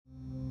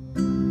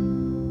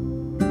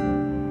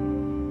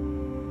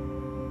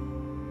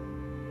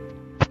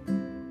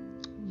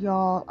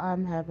Y'all,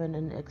 I'm having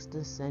an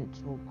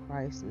existential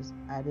crisis.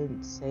 I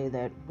didn't say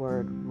that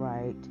word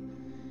right.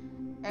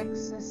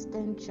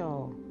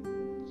 Existential.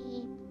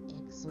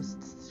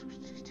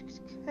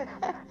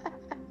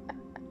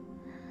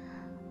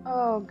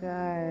 Oh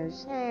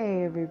gosh.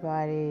 Hey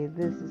everybody.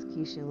 This is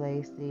Keisha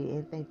Lacey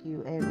and thank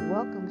you and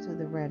welcome to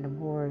the Random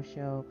Horror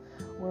Show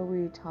where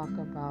we talk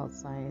about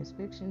science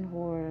fiction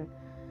horror.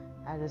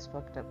 I just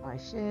fucked up my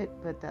shit,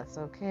 but that's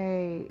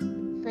okay.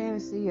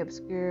 Fantasy,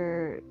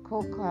 obscure,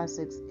 cult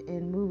classics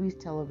in movies,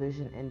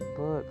 television, and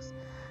books.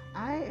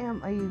 I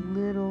am a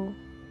little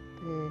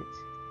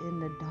bit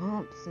in the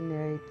dumps and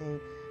everything.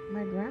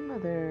 My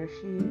grandmother,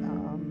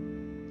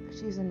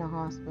 she's in the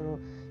hospital.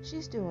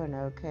 She's doing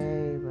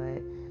okay,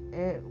 but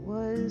it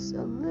was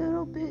a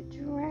little bit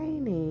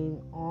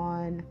draining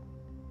on.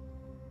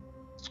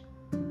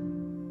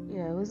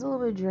 Yeah, it was a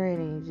little bit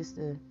draining just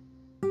to.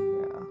 Yeah.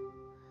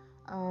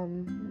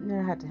 Then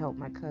I had to help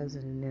my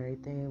cousin and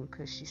everything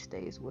because she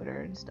stays with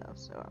her and stuff.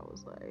 So I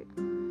was like,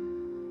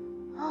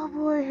 oh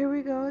boy, here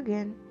we go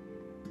again.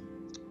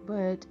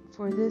 But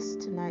for this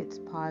tonight's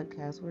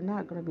podcast, we're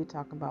not going to be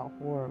talking about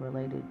horror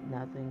related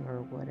nothing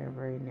or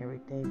whatever and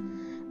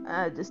everything.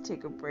 Just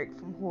take a break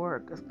from horror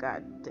because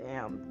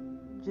goddamn,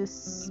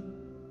 just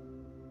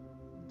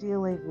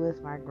dealing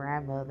with my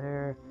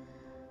grandmother.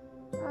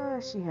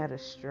 She had a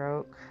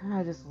stroke.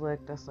 I just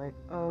looked. I was like,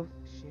 oh,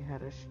 she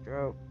had a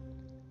stroke.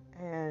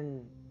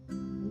 And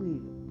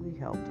we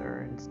helped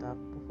her and stuff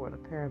before the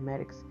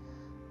paramedics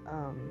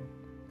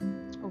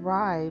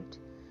arrived.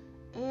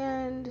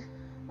 And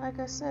like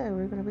I said,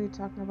 we're gonna be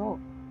talking about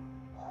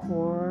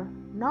horror,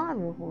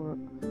 non-horror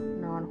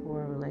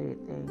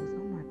related things.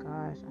 Oh my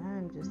gosh,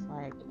 I'm just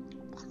like,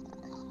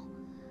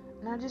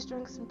 and I just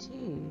drank some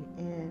tea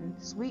and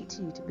sweet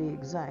tea to be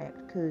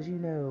exact, cause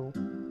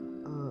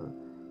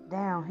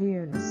down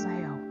here in the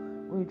South,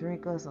 we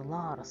drink us a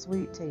lot of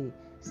sweet tea.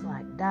 It's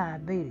like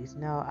diabetes.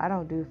 No, I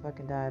don't do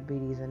fucking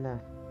diabetes in a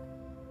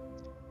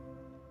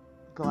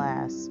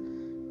glass.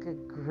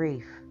 Good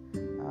grief.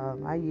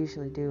 I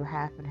usually do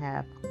half and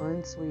half,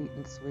 unsweet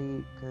and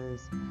sweet,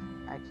 because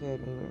I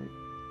can't even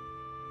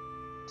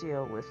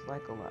deal with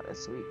like a lot of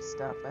sweet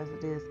stuff as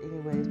it is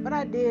anyways. But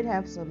I did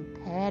have some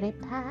patty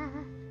pie.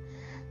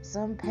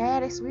 Some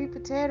patty sweet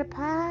potato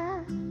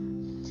pie.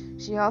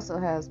 She also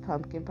has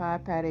pumpkin pie,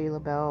 Patty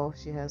LaBelle.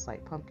 She has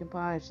like pumpkin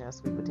pie and she has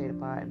sweet potato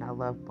pie, and I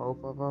love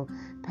both of them.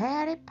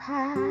 Patty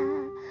pie,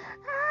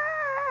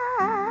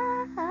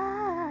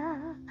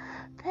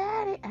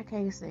 Patty. I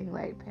can't sing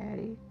like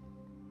Patty.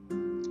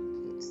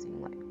 Can't sing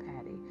like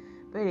Patty.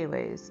 But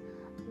anyways,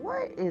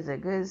 what is a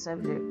good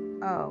subject?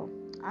 Oh,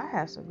 I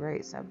have some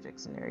great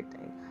subjects and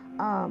everything.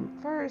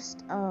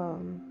 First,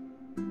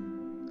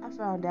 I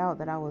found out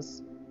that I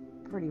was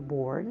pretty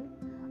bored.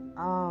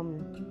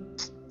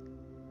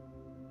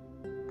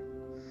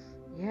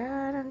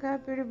 Yeah, I done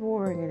got pretty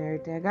boring and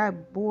everything. I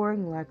got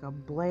boring like a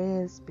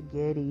bland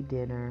spaghetti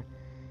dinner.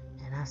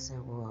 And I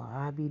said, well,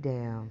 I'll be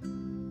damned.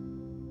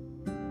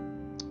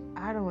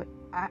 I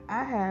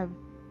have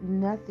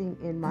nothing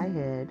in my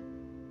head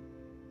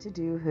to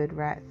do hood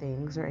rat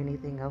things or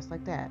anything else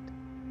like that.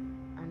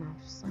 And I'm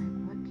just like,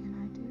 what can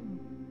I do?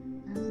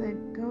 I was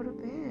like, go to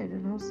bed.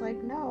 And I was like,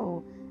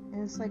 no.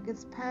 And it's like,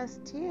 it's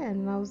past 10.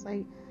 And I was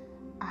like,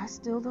 I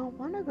still don't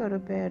want to go to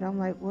bed. I'm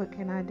like, what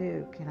can I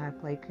do? Can I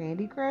play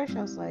Candy Crush?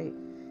 I was like,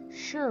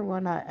 sure, why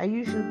not? I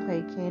usually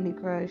play Candy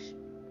Crush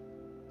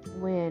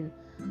when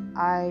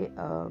I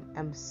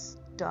am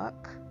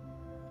stuck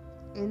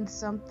in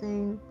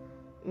something,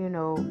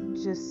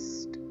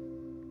 just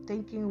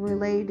thinking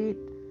related.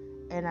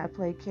 And I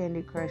play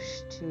Candy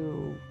Crush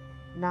to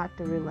not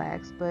to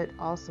relax, but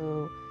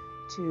also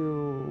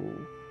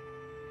to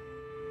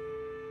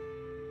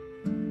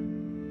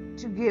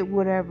get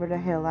whatever the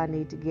hell I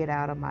need to get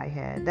out of my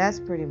head. That's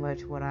pretty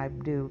much what I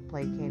do,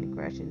 play Candy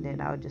Crush, and then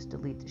I'll just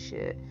delete the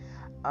shit.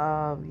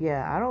 I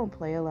don't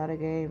play a lot of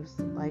games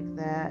like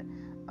that.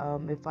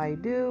 If I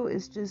do,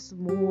 it's just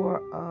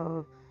more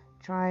of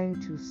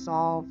trying to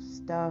solve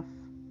stuff.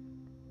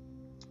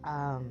 If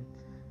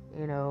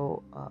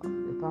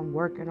I'm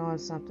working on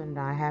something and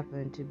I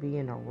happen to be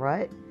in a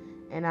rut,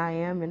 and I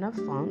am in a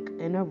funk,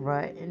 in a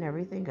rut, and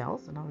everything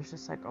else. And I was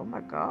just like, oh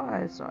my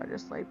God. So I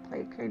just like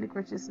play Candy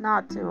Crush. It's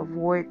not to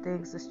avoid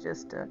things. It's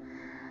just to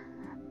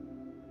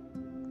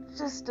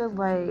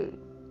like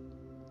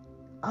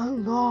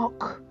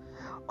unlock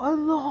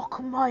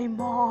my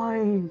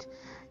mind.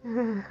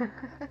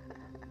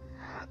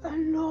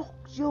 Unlock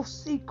your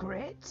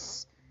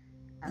secrets.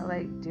 I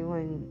like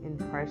doing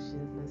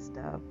impressions and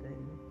stuff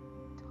and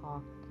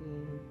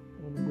talking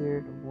in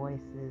weird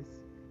voices.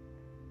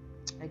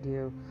 I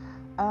do.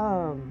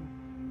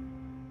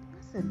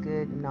 What's a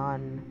good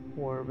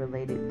non-horror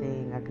related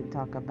thing I can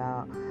talk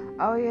about?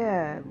 Oh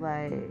yeah,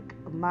 like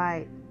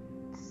my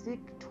sick,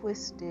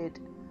 twisted,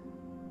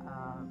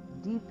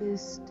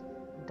 deepest,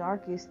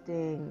 darkest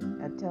thing.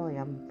 I tell you,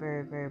 I'm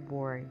very, very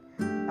boring.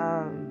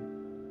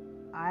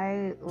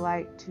 I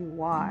like to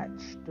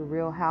watch The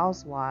Real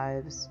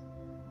Housewives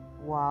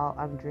while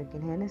I'm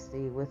drinking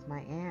Hennessy with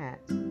my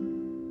aunt.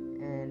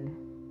 And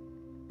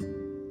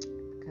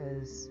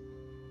because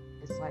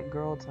it's like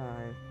girl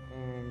time,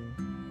 and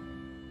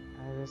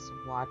I just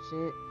watch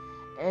it.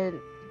 And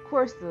of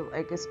course,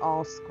 it's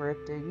all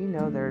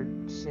scripted. Their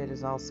shit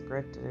is all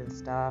scripted and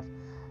stuff.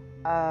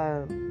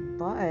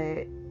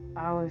 But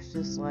I was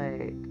just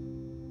like,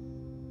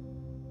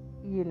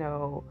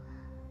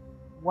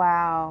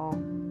 wow,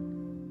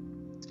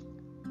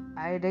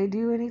 they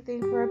do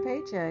anything for a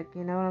paycheck.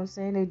 You know what I'm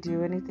saying? They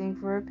do anything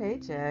for a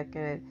paycheck,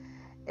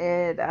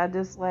 and I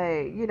just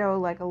like,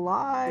 like a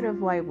lot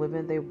of like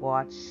women, they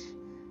watch.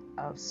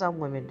 Some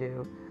women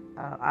do.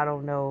 I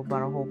don't know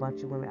about a whole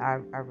bunch of women.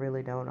 I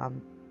really don't.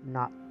 I'm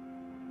not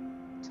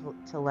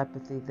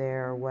telepathy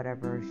there or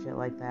whatever shit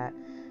like that.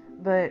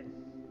 But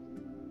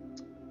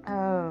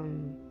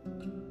um,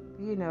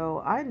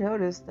 I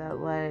noticed that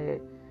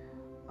like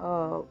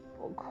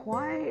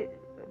quite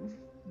a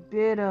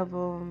bit of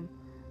them,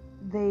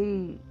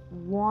 they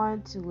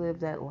want to live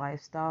that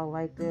lifestyle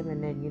like them,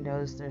 and then you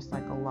notice there's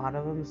like a lot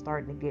of them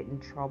starting to get in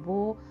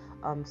trouble,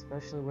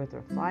 especially with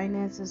their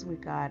finances. We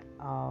got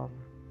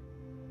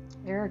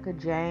Erica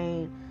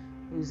Jane,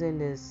 who's in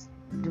this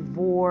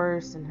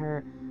divorce, and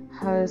her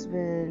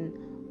husband,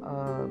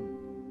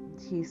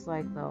 he's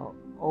like the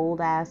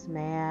old ass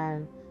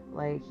man,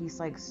 like he's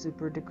like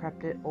super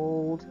decrepit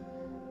old,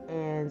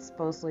 and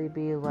supposedly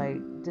be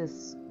like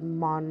this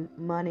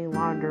money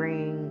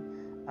laundering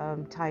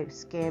type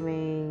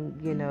scamming,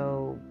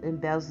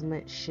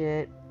 embezzlement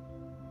shit.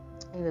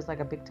 He was like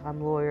a big time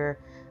lawyer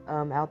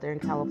out there in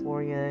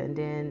California, and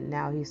then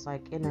now he's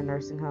like in a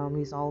nursing home.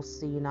 He's all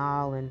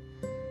senile, and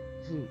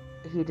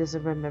he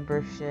doesn't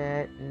remember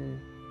shit,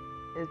 and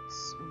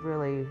it's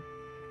really,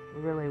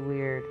 really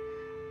weird.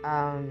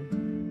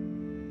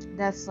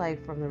 That's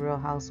like from the Real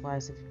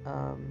Housewives of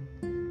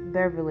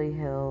Beverly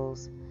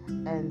Hills.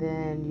 And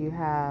then you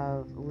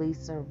have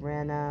Lisa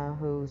Rinna,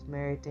 who's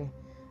married to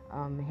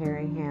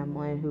Harry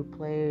Hamlin, who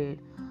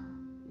played,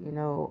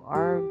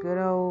 our good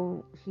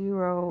old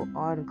hero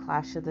on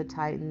Clash of the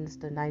Titans,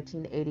 the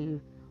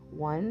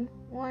 1981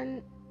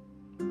 one,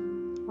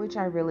 which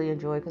I really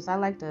enjoy because I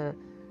like the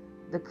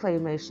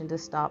claymation, the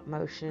stop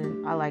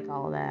motion. I like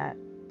all of that.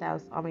 That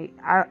was,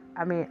 I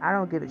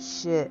don't give a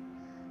shit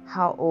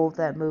how old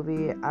that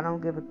movie. I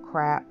don't give a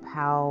crap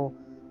how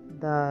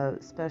the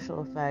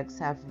special effects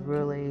have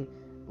really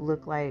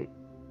looked like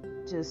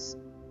just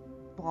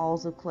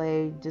balls of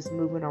clay just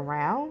moving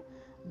around,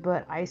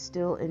 but I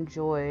still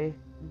enjoy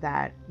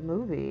that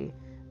movie.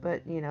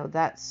 But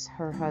that's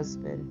her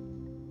husband.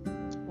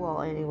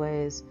 Well,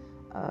 anyways,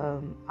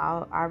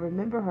 I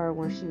remember her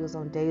when she was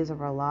on Days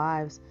of Our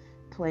Lives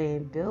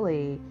playing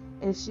Billy,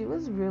 and she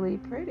was really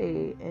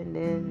pretty. And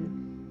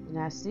then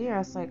when I see her, I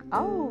was like,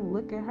 oh,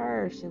 look at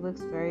her. She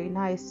looks very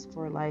nice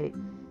for like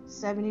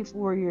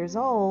 74 years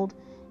old.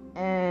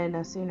 And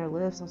I seen her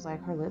lips. I was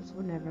like, her lips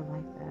were never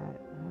like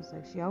that. And I was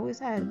like, she always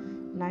had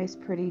nice,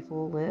 pretty,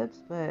 full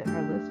lips, but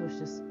her lips was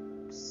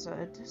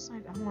just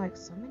like, I'm like,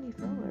 so many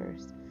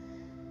fillers.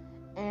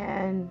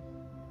 And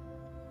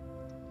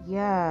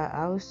yeah,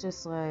 I was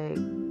just like,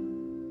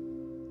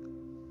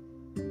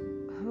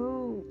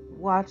 who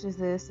watches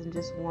this and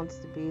just wants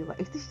to be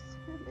like these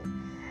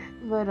women?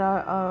 But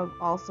I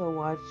also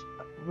watch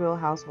Real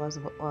Housewives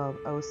of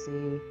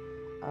OC.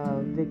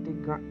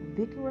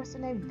 Vicky, what's her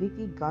name?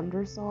 Vicky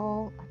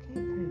Gundersall. I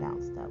can't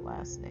pronounce that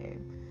last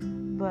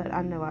name, but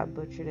I know I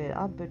butchered it.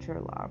 I butcher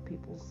a lot of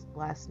people's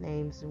last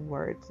names and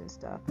words and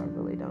stuff. I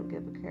really don't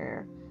give a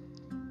care,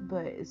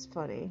 but it's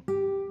funny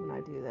when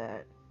I do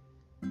that.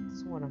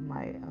 It's one of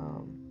my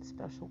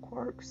special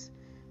quirks.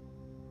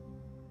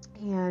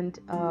 And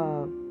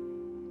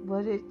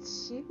what did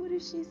she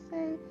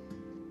say?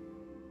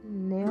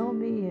 Nail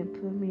me and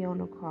put me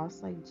on a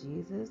cross like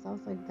Jesus. I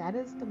was like, that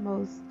is the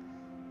most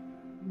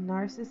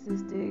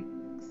narcissistic,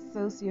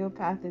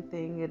 sociopathic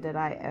thing that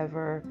I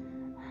ever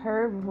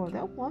heard before.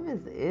 That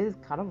woman is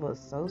kind of a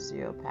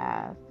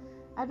sociopath.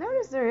 I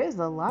noticed there is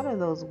a lot of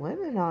those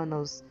women on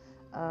those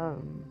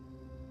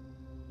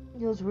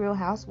Real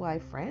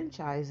Housewife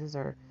franchises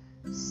are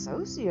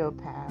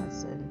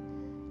sociopaths,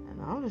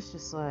 and I was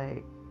just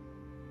like,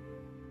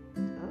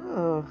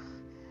 ugh.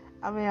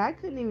 I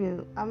couldn't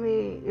even.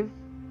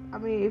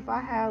 If I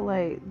had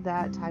like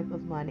that type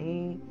of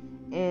money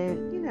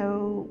and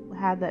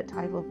had that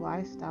type of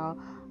lifestyle,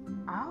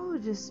 I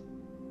would just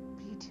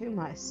be to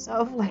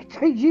myself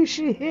like, are you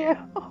sure?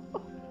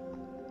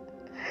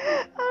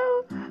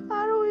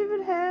 I don't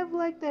even have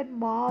like that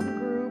mom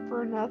group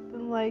or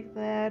nothing like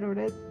that, or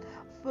that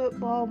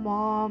football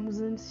moms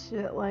and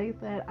shit like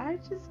that. I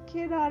just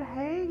cannot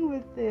hang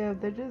with them.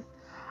 They're just,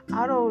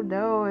 I don't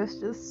know, it's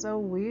just so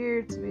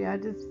weird to me. I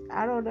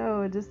don't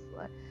know, it just,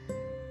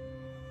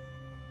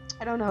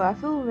 I don't know, I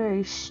feel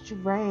very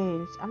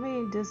strange.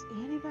 Does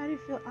anybody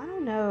feel, I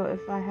don't know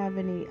if I have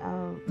any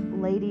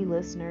lady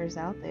listeners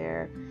out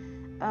there,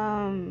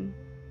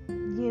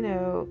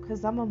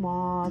 because I'm a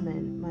mom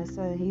and my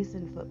son, he's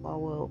in football.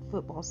 Well,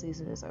 football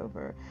season is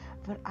over,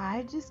 but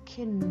I just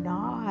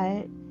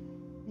cannot,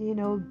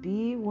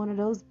 be one of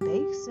those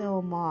bake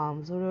sale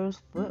moms or those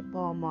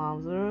football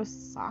moms or those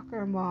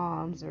soccer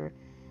moms or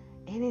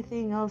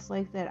anything else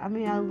like that. I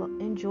mean, I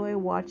enjoy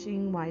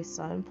watching my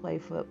son play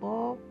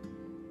football,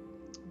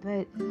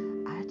 but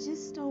I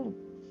just don't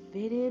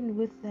fit in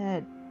with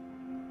that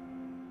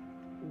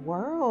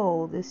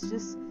world. It's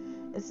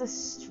a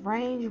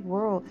strange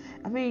world.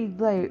 I mean,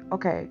 like,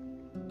 okay,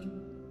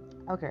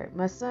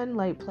 my son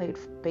like played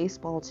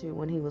baseball too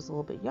when he was a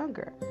little bit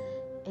younger,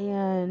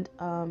 and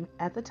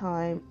at the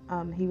time,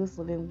 he was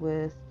living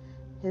with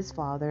his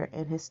father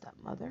and his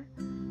stepmother,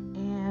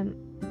 and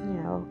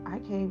I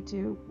came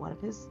to one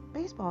of his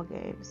baseball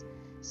games,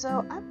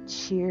 so I'm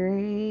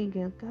cheering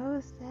and go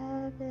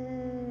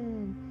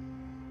Seven,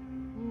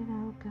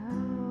 go.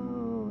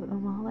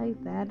 I'm all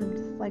like that.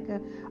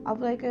 I'm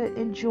like a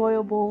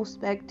enjoyable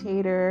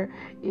spectator.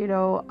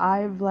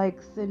 I'm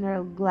like sitting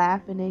there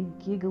laughing and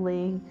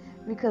giggling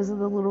because of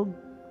the little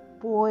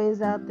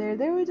boys out there.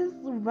 They were just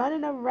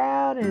running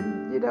around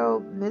and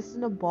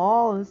missing the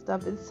ball and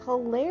stuff. It's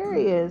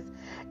hilarious.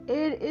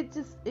 They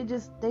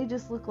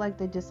just look like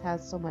they just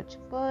had so much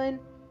fun,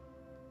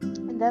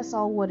 and that's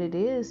all what it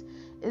is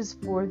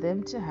for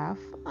them to have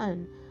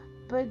fun.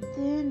 But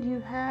then you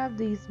have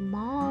these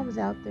moms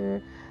out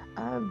there,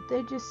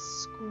 they're just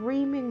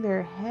screaming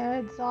their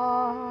heads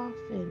off,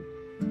 and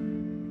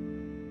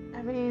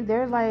I mean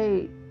they're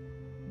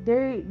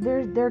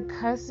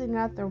cussing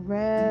out the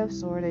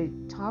refs, or they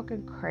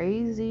talking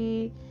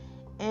crazy,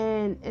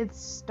 and it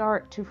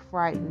start to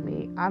frighten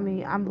me. I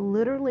mean, I'm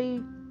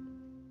literally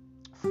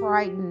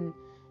frightened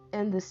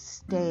in the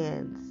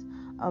stands.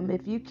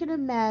 If you can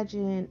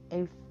imagine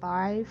a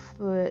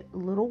 5-foot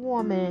little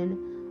woman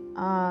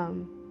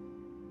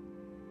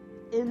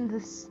in the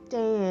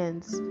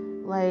stands,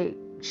 like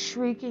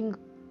shrieking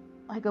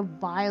like a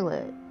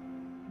violet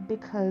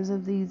because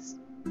of these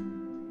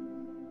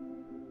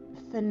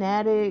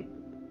fanatic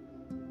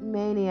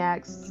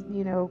maniacs,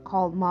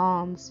 called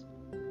moms,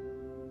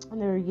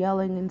 and they're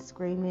yelling and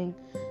screaming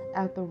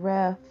at the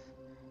ref,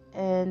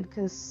 and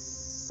because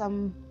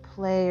some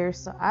players,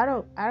 so I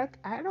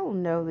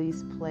don't know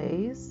these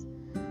plays.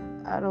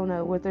 I don't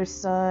know with their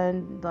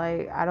son,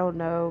 like I don't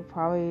know,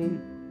 probably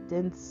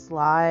didn't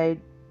slide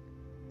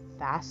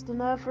fast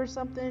enough or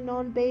something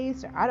on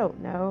base, or I don't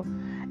know,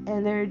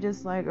 and they're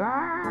just like,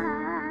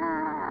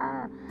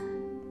 "Arr!"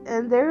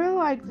 And they're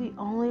like the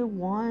only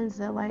ones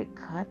that like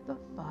cut the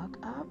fuck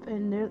up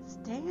in their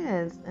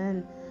stands,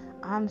 and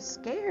I'm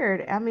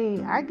scared. I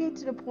mean, I get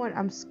to the point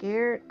I'm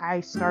scared, I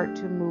start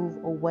to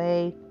move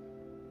away,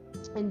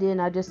 and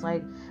then I just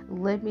like,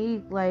 let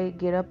me like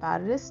get up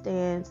out of the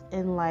stands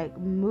and like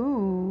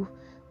move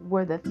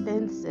where the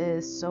fence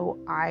is, so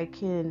I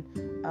can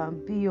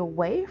be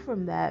away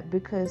from that,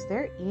 because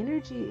their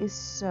energy is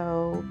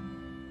so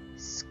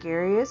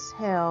scary as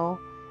hell.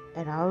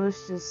 And I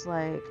was just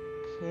like,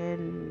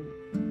 can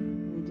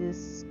we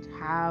just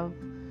have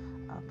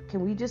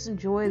can we just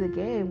enjoy the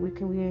game?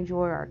 Can we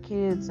enjoy our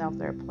kids out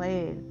there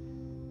playing?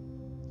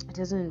 It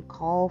doesn't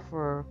call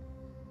for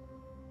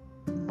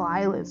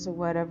violence or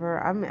whatever.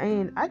 I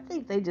mean, I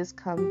think they just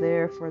come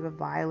there for the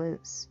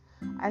violence.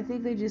 I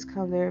think they just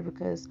come there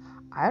because,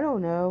 I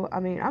don't know. I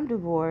mean, I'm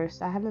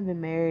divorced. I haven't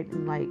been married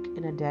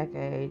in a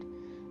decade,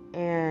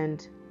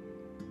 and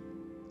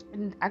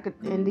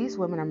and these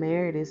women are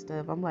married and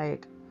stuff. I'm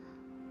like,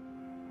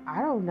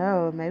 I don't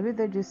know. Maybe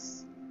they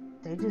just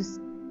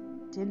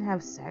didn't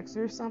have sex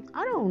or something.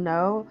 I don't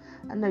know.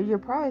 I know you're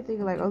probably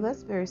thinking like, oh,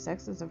 that's very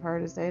sexist of her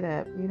to say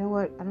that. You know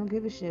what? I don't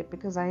give a shit,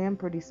 because I am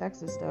pretty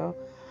sexist though.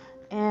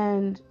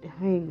 And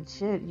I mean,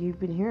 shit, you've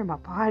been hearing my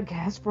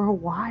podcast for a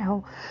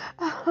while.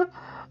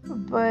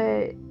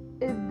 But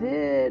it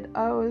did.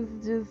 I was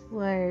just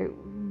like,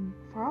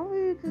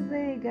 probably because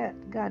they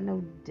ain't got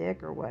no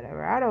dick or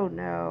whatever. I don't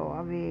know.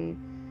 I mean,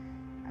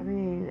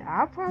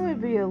 I'll probably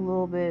be a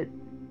little bit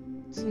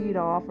teed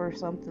off or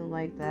something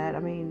like that. I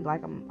mean,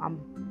 like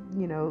I'm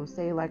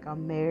say like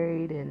I'm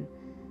married, and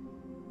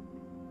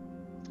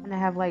I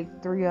have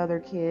like 3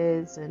 other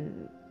kids,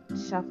 and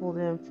shuffle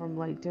them from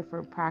like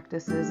different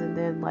practices, and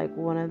then like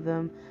one of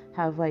them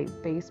have like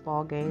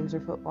baseball games or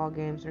football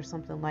games or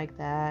something like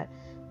that.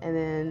 And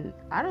then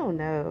I don't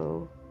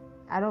know.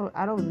 I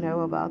don't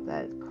know about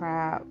that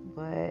crap,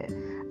 but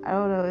I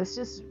don't know.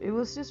 It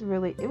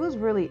was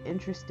really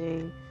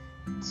interesting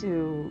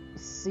to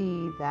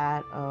see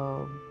that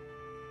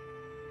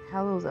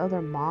how those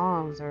other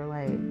moms are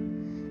like,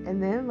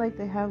 and then like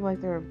they have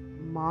like their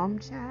mom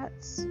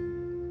chats,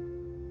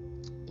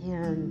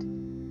 and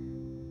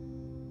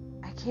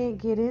I can't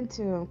get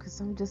into them because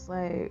I'm just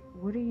like,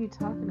 what are you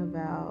talking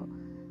about?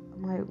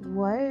 I'm like,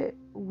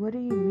 what do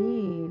you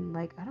mean?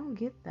 Like, I don't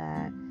get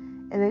that.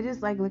 And they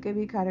just like look at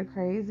me kind of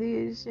crazy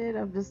and shit.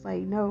 I'm just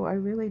like, no, I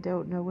really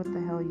don't know what the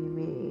hell you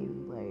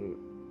mean. Like,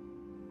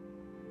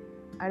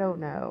 I don't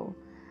know.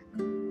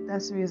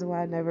 That's the reason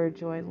why I never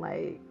joined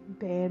like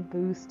band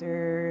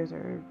boosters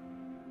or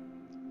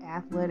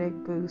athletic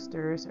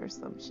boosters or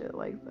some shit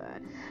like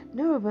that.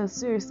 No, but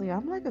seriously,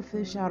 I'm like a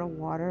fish out of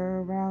water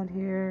around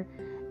here,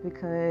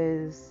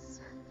 because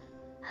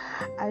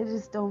I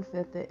just don't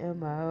fit the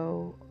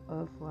MO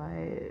of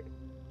like,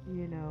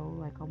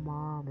 like a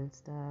mom and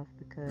stuff,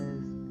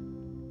 because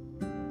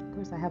Of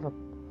course, I have a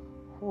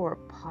horror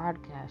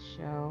podcast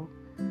show.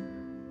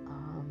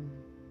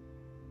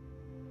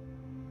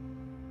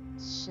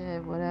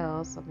 Shit, what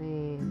else? I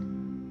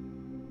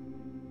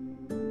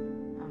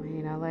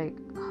like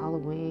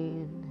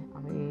Halloween.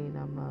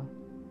 I'm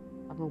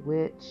a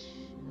witch.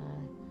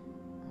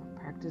 I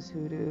practice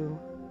hoodoo.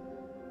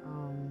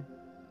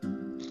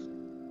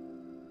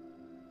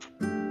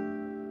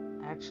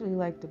 I actually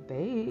like to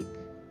bake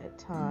at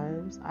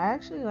times. I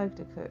actually like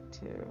to cook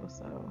too.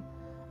 So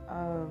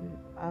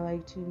I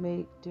like to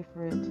make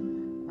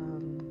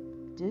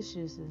different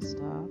dishes and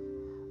stuff.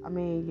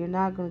 You're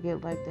not gonna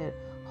get like that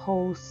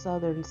whole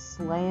Southern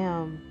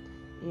slam.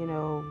 We're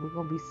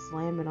gonna be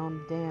slamming on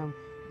the damn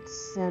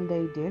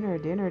Sunday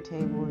dinner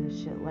table and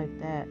shit like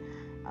that.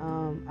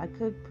 I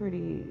cook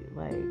pretty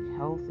like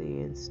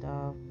healthy and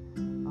stuff.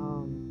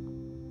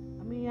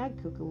 I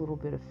cook a little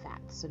bit of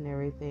fats and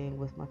everything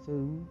with my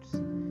foods.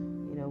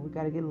 We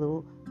gotta get a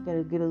little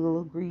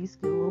grease,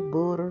 get a little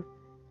butter,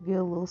 get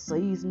a little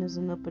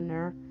seasoning up in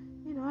there.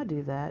 I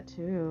do that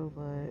too.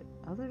 But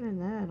other than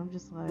that, I'm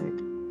just like,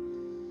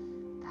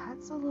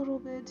 that's a little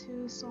bit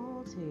too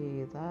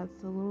salty.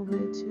 That's a little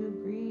bit too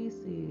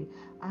greasy.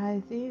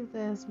 I think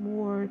that's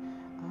more.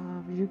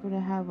 You're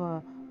gonna have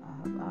a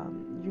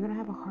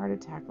heart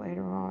attack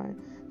later on.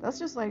 That's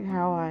just like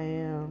how I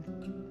am.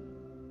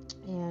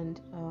 And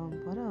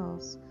what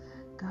else?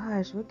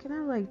 Gosh, what can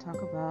I like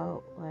talk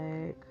about?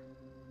 Like,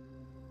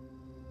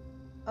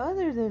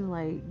 other than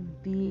like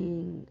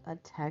being a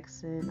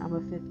Texan, I'm a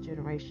 5th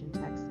generation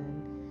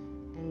Texan,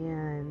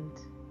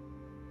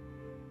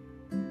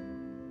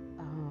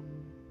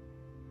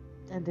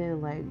 and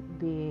then like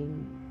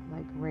being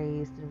like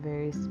raised in a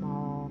very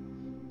small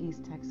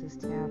East Texas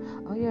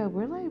town. Oh yeah,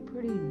 we're like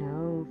pretty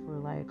known for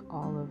like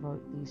all of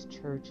these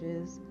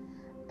churches,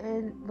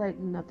 and like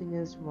nothing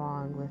is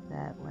wrong with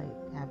that, like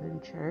having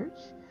church,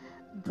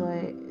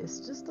 but it's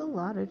just a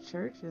lot of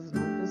churches, and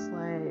I'm just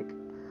like,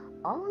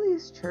 all of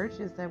these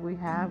churches that we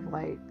have,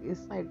 like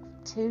it's like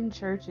 10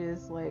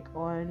 churches like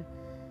on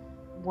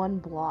one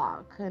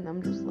block, and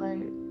I'm just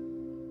like,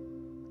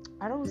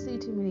 I don't see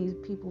too many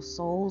people's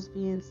souls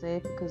being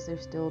saved because they're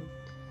still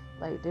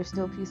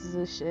pieces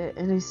of shit,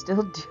 and they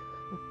still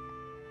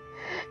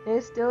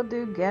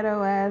do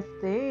ghetto ass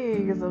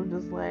things. I'm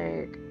just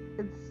like,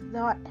 it's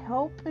not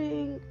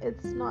helping.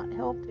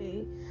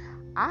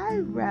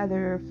 I'd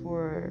rather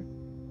for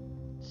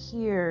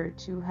here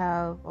to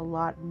have a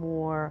lot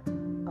more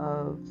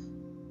of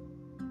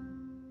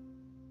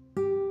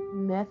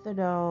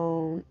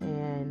methadone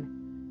and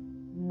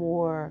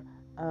more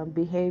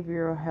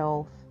behavioral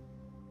health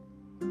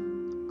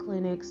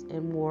clinics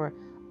and more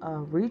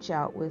reach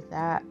out with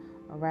that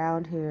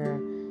around here.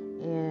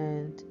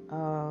 And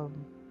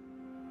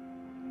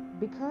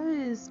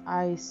because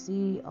I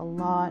see a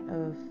lot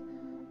of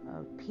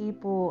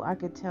people, I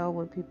could tell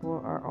when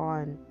people are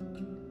on,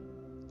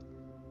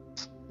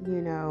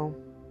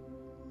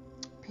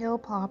 pill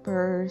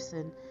poppers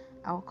and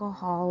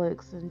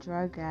alcoholics and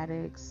drug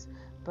addicts,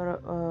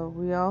 but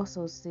we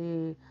also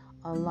see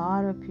a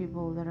lot of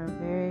people that are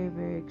very,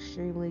 very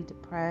extremely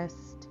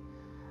depressed.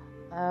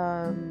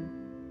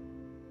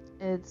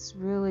 It's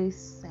really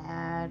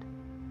sad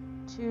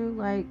to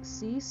like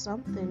see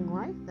something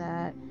like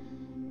that,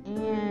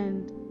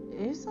 and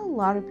it's a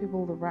lot of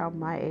people around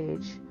my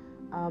age,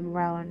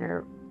 around in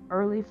their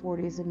early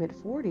 40s and mid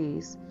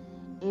 40s,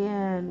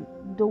 and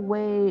the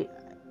way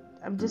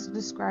I'm just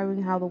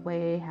describing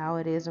how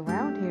it is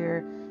around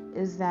here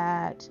is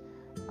that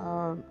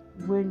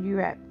when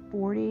you're at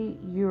 40,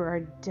 you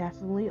are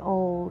definitely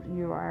old.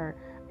 You are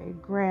a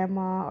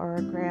grandma or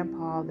a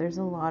grandpa. There's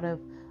a lot of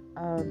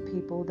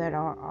people that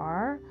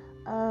are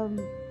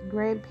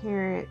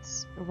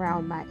grandparents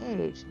around my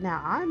age.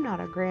 Now, I'm not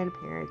a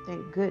grandparent,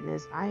 thank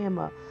goodness. I am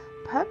a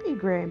puppy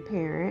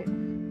grandparent,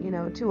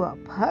 to a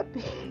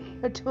puppy,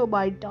 to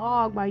my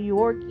dog, my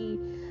Yorkie.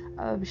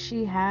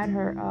 She had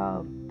her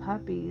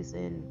puppies,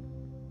 and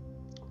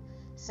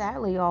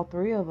sadly, all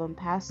 3 of them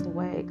passed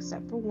away,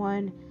 except for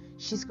one.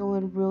 She's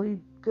going really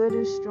good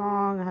and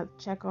strong. I have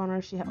to check on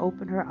her. She had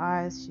opened her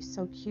eyes. She's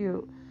so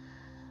cute.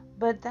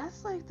 But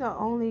that's like the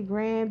only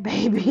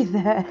grandbaby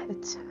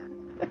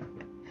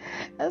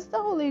that's the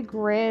only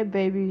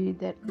grandbaby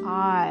that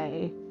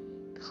I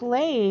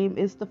claim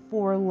is the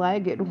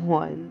 4-legged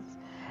ones.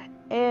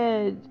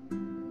 And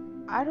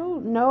I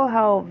don't know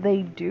how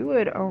they do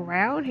it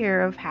around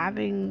here of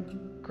having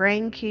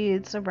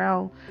grandkids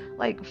around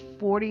like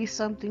 40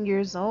 something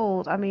years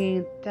old.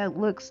 That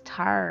looks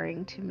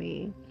tiring to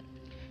me.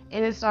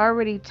 And it's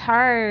already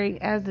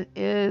tiring as it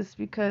is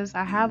because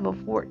I have a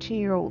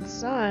 14-year-old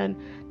son.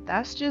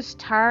 That's just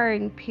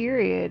tiring,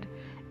 period.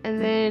 And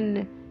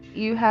then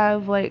you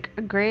have like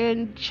a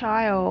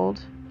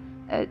grandchild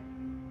that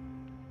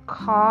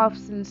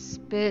coughs and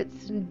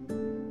spits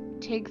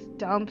and takes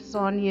dumps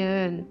on you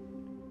and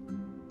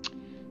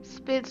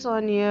spits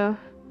on you.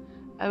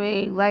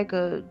 Like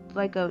a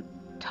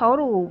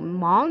total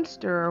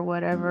monster or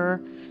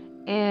whatever.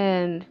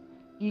 And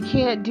you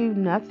can't do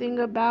nothing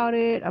about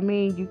it.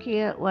 You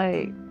can't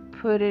like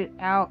put it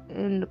out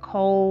in the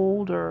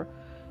cold, or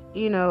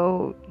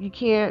you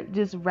can't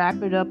just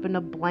wrap it up in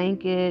a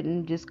blanket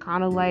and just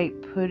kind of like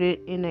put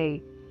it in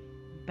a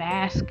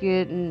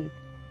basket and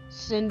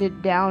send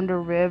it down the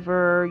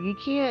river. You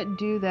can't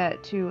do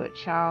that to a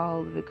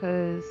child,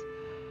 because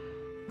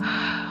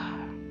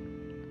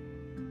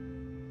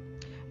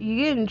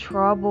you get in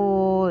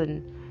trouble,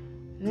 and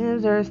then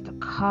there's the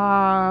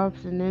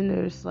cops, and then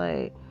there's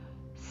like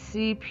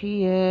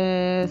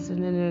CPS,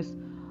 and then there's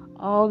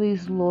all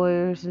these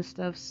lawyers and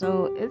stuff.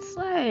 So it's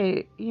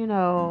like,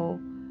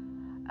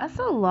 that's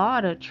a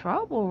lot of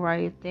trouble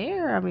right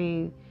there. I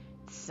mean,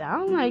 it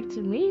sound like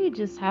to me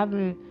just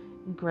having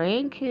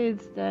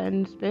grandkids that,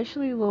 and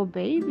especially little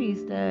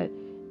babies that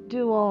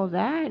do all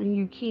that, and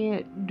you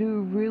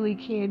really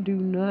can't do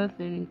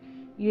nothing,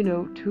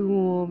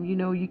 to them.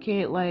 You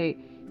can't like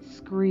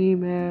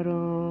scream at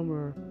them,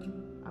 or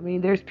I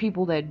mean, there's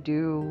people that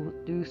do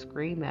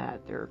scream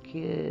at their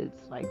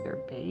kids like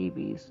they're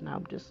babies, and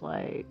I'm just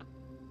like,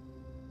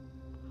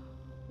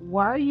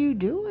 why are you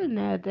doing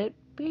that? That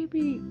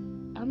baby,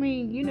 I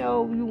mean, you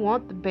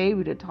want the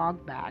baby to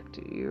talk back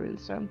to you and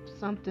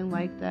something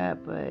like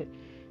that, but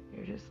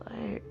you're just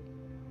like,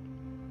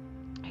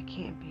 I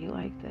can't be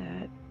like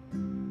that.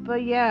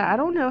 But yeah, I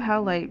don't know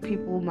how like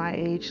people my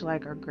age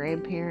like are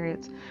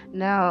grandparents.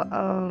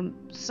 Now,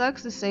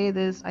 sucks to say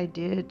this, I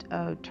did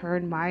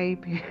turn my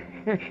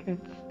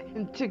parents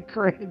into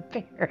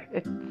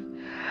grandparents.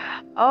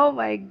 Oh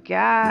my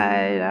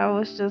god, I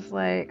was just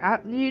like,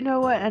 you know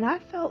what? And I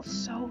felt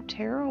so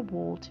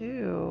terrible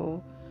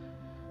too.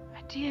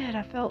 I did.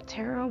 I felt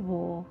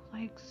terrible,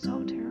 like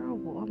so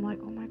terrible. I'm like,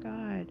 oh my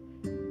god,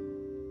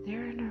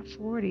 they're in their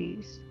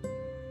 40s.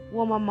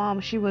 Well, my mom,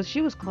 she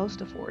was close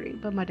to 40,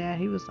 but my dad,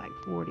 he was like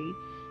 40. I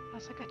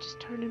was like, I just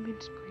turned him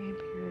into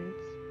grandparents.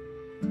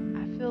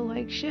 I feel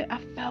like shit. I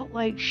felt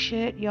like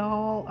shit,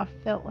 y'all. I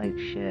felt like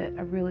shit.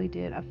 I really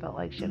did. I felt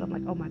like shit. I'm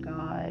like, oh my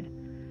god.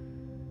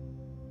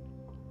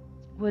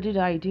 What did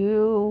I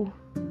do?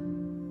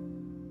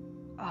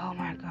 Oh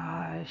my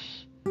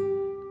gosh.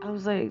 I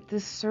was like,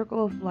 this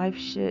circle of life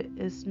shit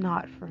is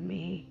not for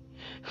me.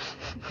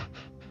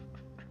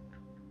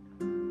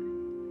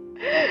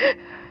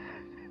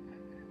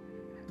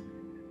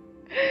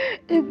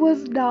 It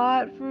was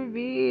not for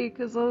me,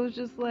 because I was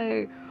just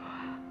like,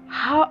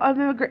 how? I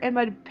remember, and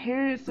my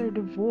parents are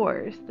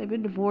divorced. They've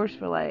been divorced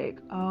for like,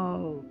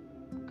 oh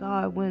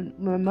god, when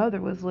my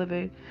mother was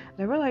living,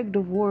 they were like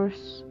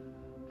divorced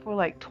for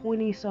like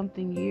 20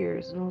 something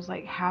years, and I was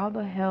like, how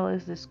the hell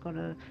is this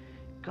gonna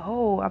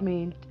go? I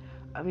mean,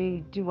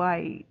 do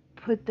I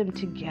put them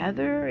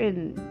together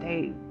and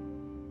they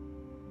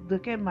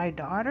look at my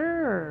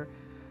daughter,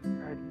 or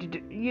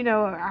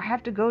I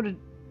have to go to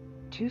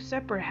two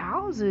separate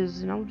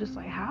houses? And I'm just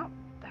like, how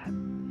that?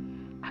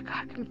 I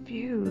got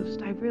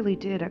confused. I really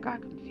did. I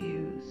got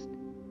confused.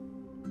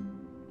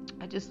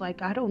 I just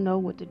like, I don't know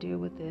what to do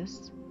with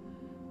this.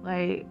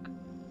 Like,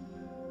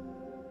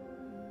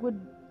 what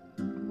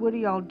do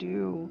y'all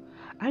do?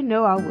 I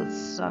know I would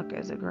suck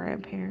as a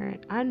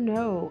grandparent. I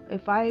know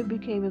if I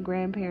became a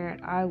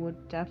grandparent, I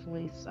would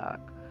definitely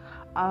suck.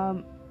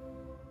 I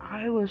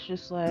was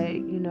just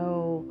like,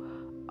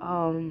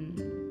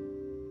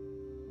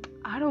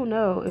 I don't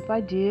know. If I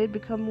did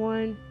become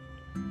one,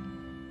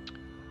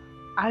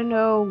 I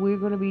know we're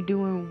going to be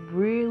doing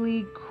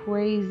really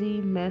crazy,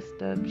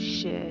 messed up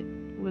shit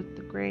with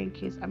the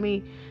grandkids. I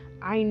mean,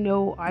 I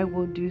know I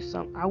will do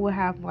I will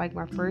have like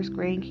my first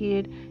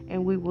grandkid,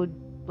 and we would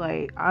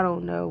like, I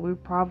don't know, I'll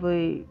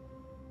probably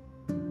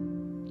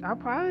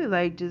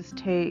like just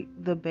take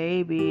the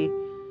baby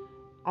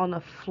on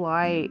a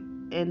flight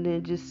and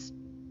then just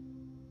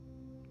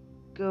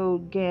go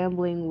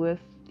gambling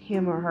with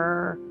him or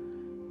her,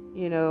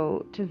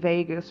 to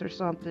Vegas or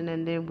something,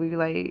 and then we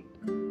like,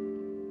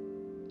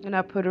 and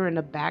I put her in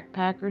a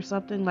backpack or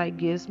something like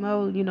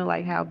Gizmo,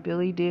 like how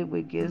Billy did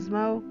with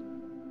Gizmo.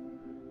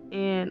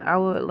 And I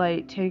would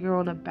like take her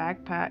on a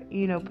backpack,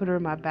 put her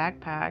in my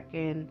backpack,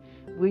 and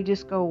we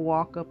just go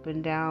walk up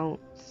and down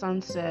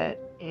Sunset,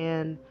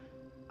 and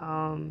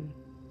I'll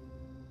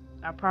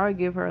probably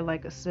give her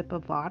like a sip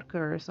of vodka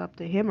or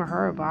something, him or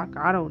her vodka,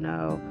 I don't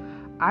know.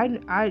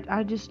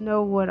 I just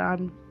know what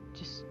I'm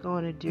just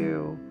going to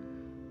do.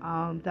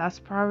 That's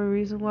probably the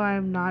reason why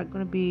I'm not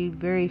going to be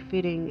very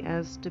fitting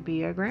as to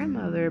be a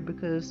grandmother,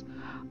 because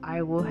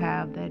I will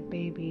have that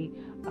baby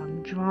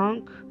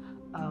drunk.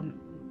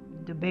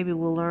 The baby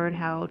will learn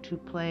how to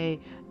play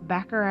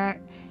baccarat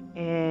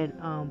and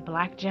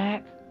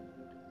blackjack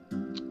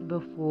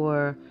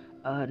before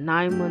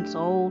 9 months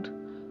old.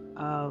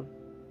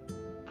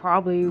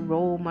 Probably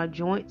roll my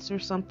joints or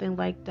something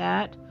like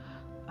that.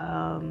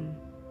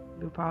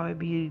 We'll probably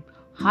be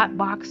hot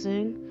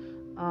boxing.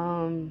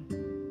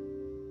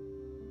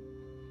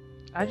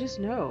 I just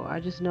know I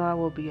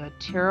will be a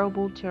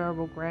terrible,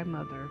 terrible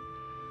grandmother.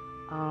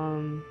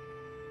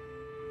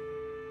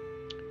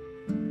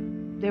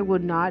 There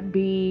would not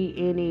be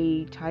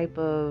any type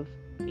of,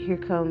 here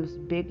comes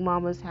Big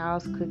Mama's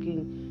house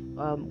cooking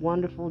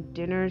wonderful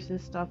dinners and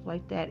stuff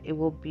like that. It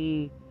will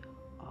be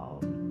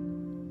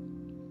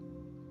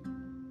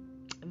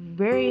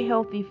very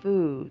healthy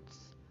foods,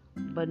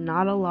 but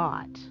not a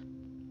lot.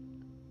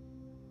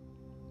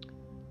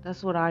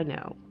 That's what I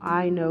know.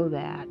 I know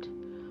that.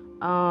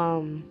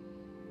 Um,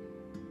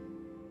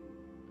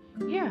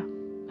 yeah.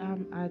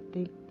 I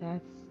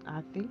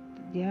think,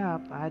 yeah,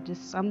 I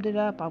just summed it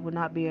up. I would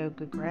not be a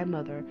good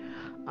grandmother.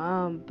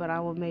 But I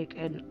will make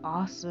an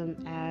awesome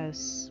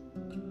ass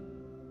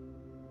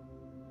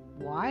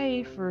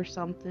wife or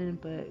something,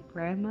 but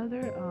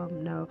grandmother,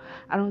 no.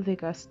 I don't,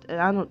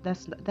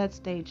 that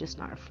stage is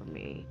not for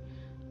me.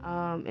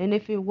 And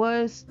if it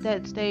was,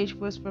 that stage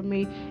was for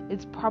me,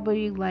 it's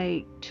probably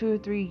like 2 or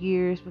 3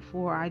 years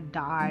before I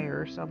die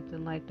or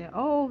something like that.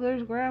 Oh,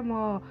 there's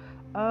grandma.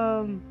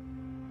 Um,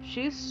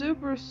 she's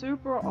super,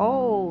 super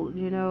old,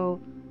 you know.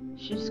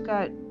 She's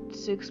got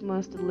 6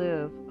 months to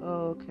live.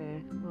 Oh,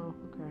 okay. Oh,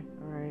 okay.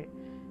 All right.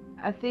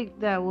 I think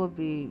that would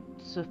be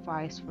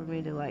suffice for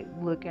me to like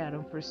look at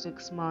them for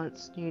 6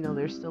 months. You know,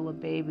 they're still a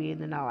baby,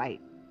 and then I like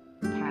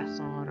pass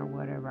on or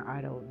whatever.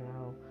 I don't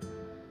know.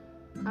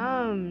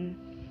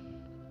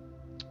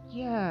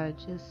 Yeah,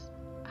 just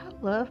I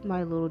love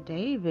my little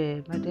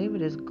David. My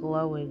David is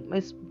glowing.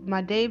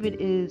 My David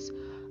is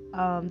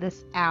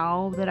this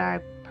owl that I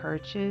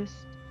purchased,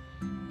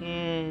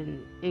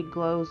 and it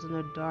glows in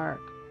the dark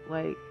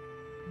like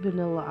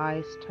vanilla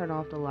ice. Turn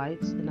off the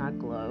lights and I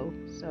glow.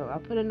 So I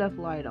put enough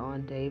light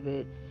on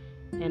David,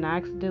 and I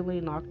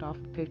accidentally knocked off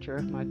a picture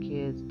of my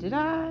kids. Did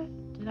I?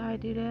 Did I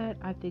do that?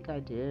 I think I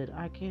did.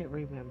 I can't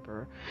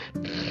remember.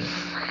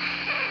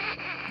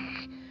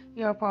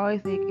 Y'all probably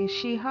think, is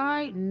she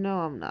high? No,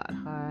 I'm not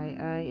high.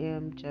 I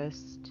am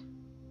just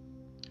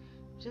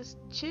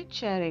chit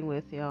chatting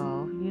with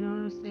y'all. You know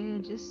what I'm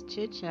saying? Just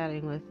chit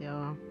chatting with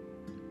y'all.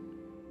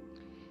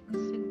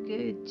 It's a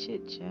good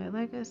chit chat.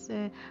 Like I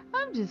said,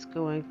 I'm just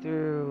going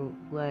through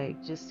like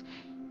just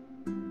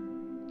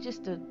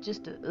a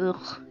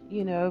ugh,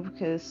 you know,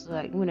 because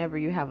like whenever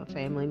you have a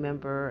family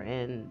member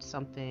and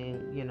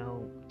something, you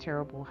know,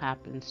 terrible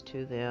happens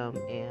to them,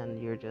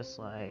 and you're just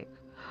like,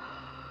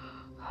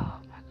 oh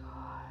my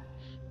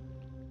gosh,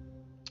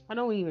 I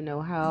don't even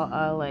know how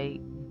I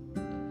like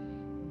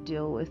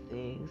deal with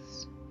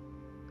things.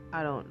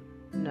 I don't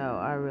know.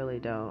 I really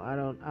don't. I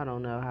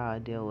don't know how I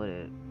deal with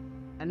it.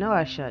 I know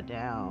I shut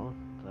down,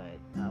 but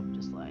I'm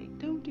just like,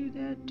 don't do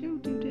that.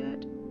 Don't do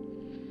that.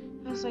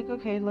 I was like,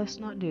 okay, let's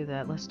not do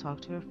that. Let's talk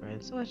to a friend.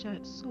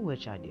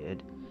 Which I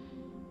did.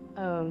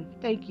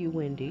 Thank you,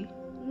 Wendy.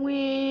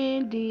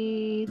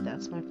 Wendy,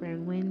 that's my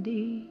friend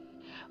Wendy.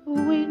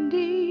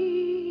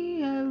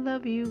 Wendy, I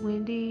love you,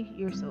 Wendy.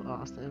 You're so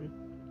awesome.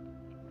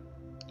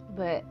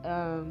 But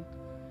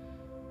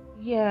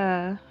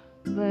yeah,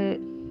 but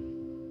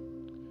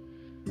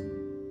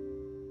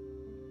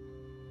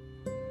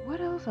what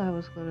else I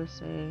was gonna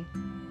say?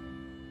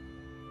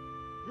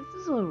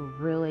 This is a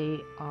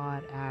really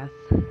odd ass.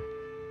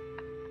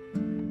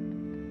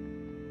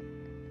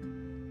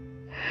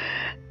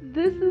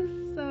 This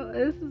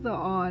is an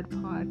odd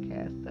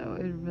podcast though.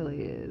 It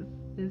really is.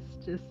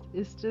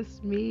 It's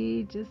just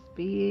me just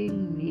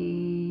being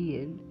me,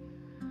 and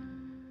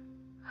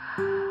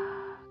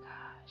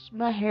gosh,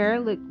 my hair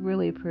looked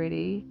really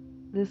pretty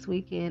this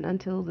weekend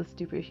until the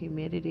stupid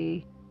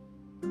humidity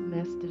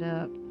messed it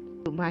up.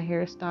 My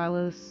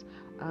hairstylist,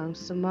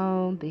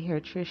 Simone, the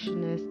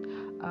hairtricianist,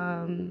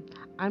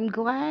 I'm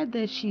glad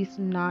that she's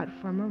not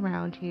from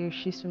around here.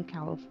 She's from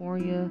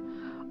California.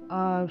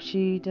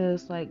 She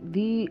does like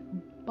the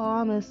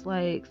bombest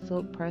like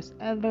silk press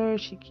ever.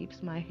 She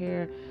keeps my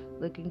hair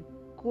looking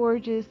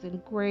gorgeous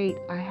and great.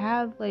 I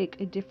have like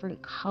a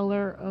different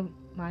color of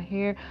my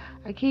hair.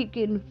 I keep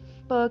getting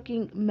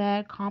fucking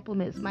mad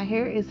compliments. My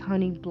hair is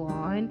honey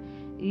blonde.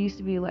 It used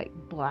to be like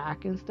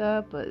black and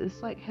stuff, but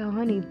it's like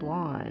honey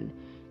blonde.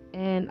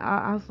 And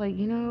I was like,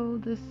 you know,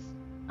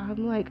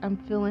 I'm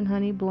feeling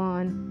honey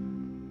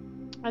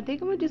blonde. I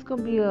think I'm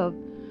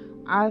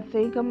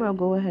gonna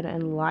go ahead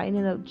and lighten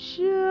it up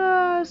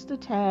just a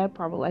tad,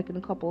 probably like in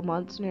a couple of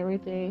months and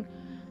everything,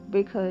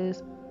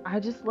 because I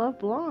just love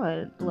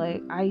blonde.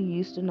 Like I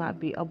used to not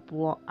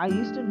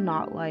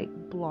like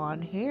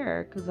blonde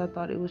hair because I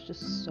thought it was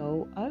just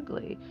so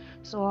ugly.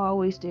 So I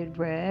always did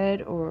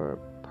red or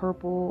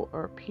purple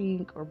or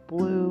pink or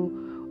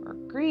blue or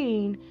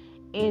green.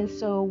 And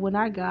so when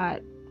I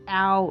got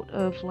out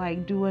of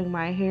like doing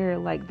my hair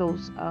like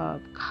those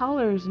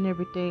colors and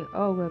everything,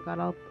 oh my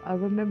god, I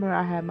remember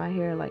I had my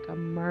hair like a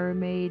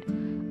mermaid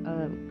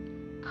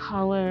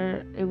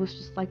color. It was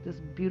just like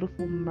this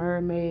beautiful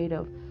mermaid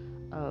of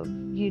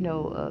you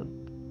know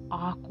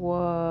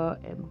aqua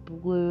and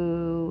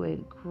blue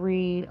and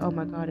green. Oh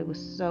my god, it was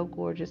so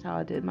gorgeous how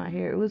I did my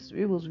hair. It was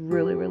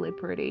really really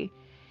pretty.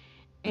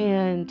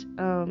 And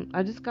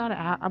I just got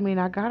out. I mean,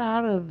 I got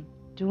out of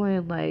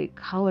doing like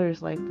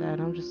colors like that.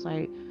 I'm just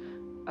like,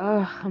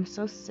 ugh, I'm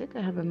so sick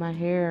of having my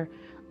hair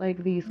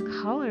like these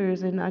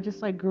colors, and I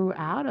just like grew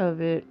out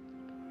of it.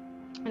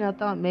 And I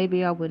thought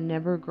maybe I would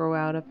never grow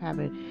out of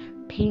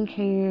having pink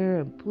hair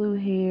and blue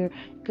hair,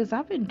 because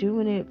I've been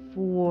doing it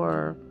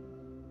for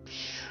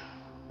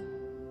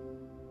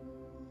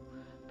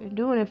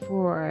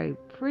a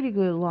pretty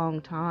good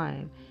long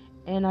time.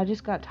 and I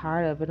just got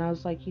tired of it. And I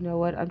was like, you know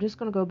what? I'm just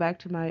gonna go back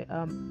to my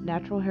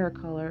natural hair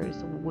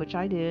colors, which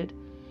I did,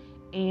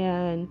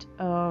 and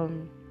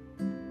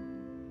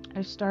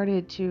I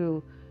started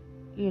to,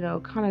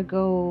 kind of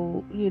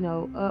go,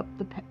 up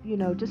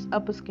just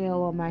up a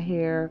scale on my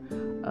hair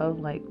of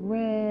like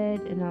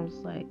red, and I was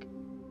like,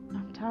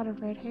 I'm tired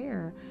of red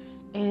hair.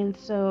 And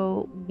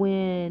so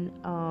when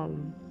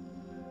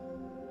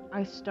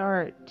I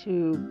start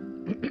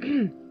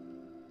to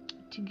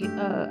to get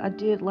I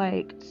did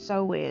like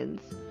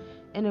sew-ins,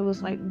 and it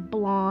was like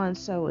blonde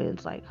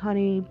sew-ins, like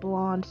honey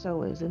blonde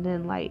sew-ins, and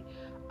then like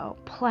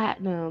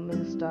platinum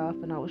and stuff,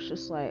 and I was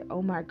just like,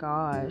 oh my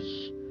gosh,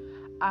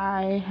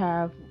 I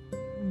have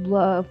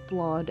loved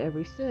blonde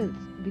ever since,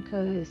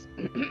 because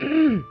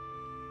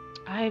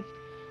I've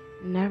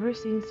never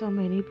seen so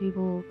many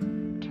people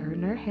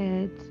turn their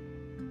heads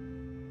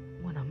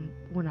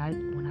when I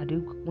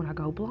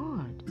go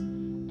blonde.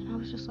 And I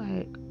was just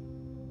like,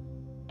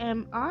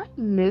 am I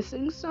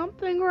missing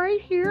something right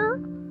here?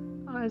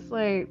 I was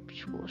like,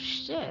 well,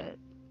 shit.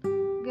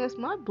 Guess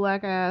my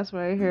black ass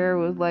right here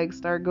was like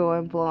start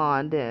going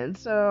blonde, and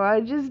so I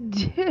just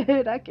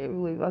did. I can't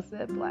believe I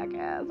said black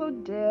ass.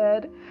 I'm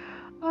dead.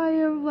 I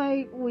am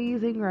like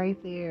wheezing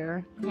right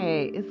there.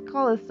 Hey, it's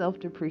called a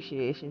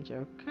self-depreciation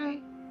joke,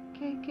 okay?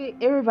 Okay, okay.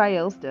 Everybody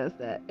else does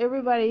that.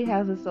 Everybody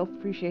has a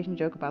self-depreciation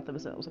joke about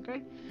themselves,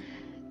 okay?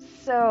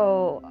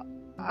 So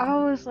I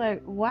was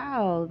like,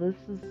 wow, this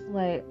is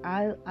like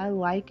I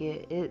like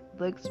it. It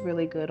looks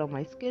really good on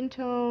my skin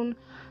tone.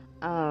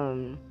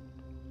 Um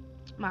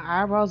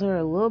my eyebrows are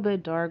a little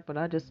bit dark, but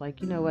I just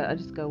like, you know what? I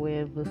just go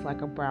in with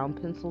like a brown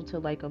pencil to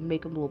like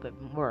make them a little bit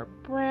more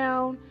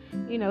brown,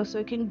 so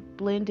it can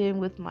blend in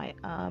with my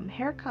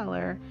hair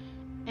color.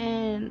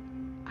 And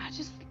I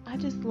just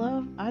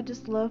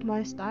love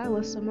my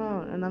stylist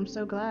Simone, and I'm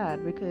so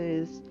glad,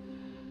 because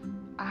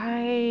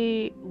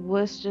I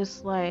was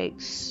just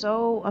like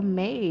so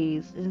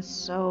amazed and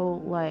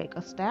so like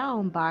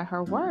astounded by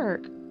her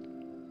work.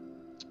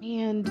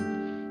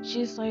 And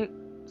she's like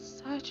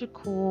such a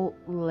cool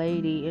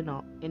lady,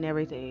 and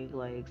everything.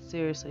 Like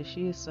seriously,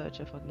 she is such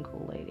a fucking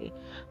cool lady.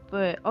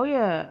 But oh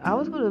yeah, I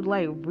was gonna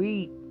like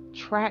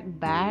track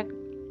back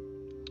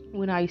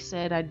when I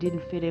said I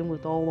didn't fit in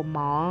with all the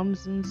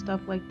moms and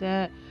stuff like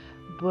that.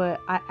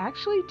 But I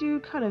actually do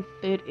kind of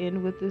fit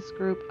in with this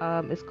group.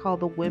 It's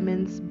called the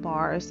Women's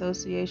Bar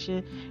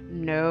Association.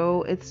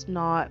 No, it's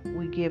not.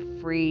 We give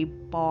free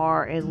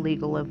bar and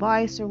legal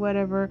advice or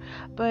whatever,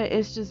 but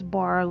it's just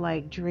bar,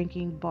 like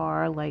drinking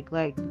bar, like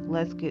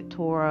let's get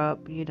tore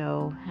up,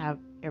 have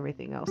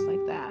everything else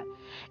like that.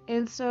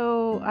 And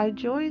so I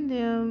joined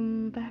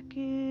them back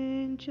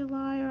in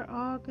July or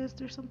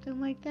August or something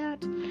like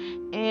that.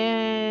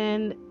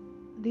 And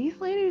these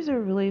ladies are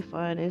really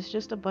fun. It's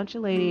just a bunch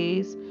of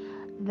ladies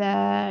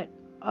that,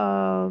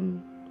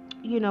 um,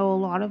 a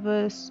lot of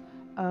us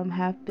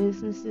have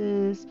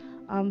businesses.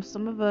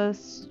 Some of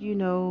us,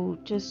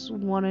 just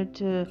wanted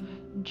to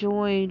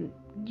join,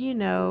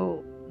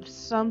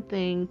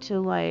 something to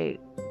like,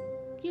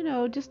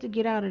 just to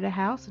get out of the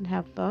house and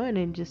have fun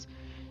and just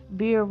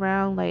be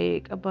around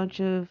like a bunch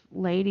of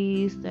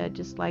ladies that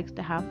just likes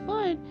to have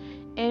fun.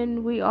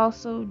 And we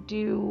also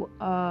do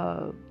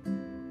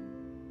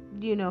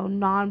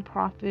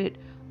non-profit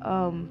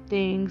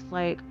things.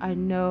 Like I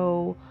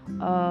know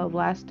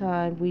last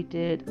time we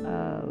did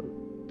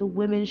the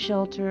women's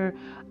shelter.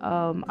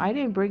 I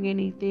didn't bring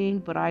anything,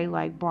 but I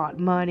like brought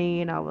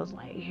money, and I was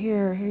like,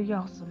 here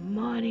y'all some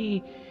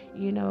money.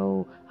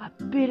 I've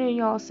been in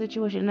y'all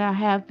situation, and I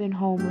have been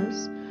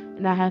homeless,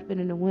 and I have been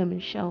in a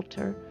women's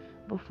shelter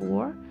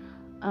before.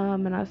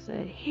 And I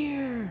said,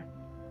 here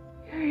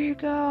you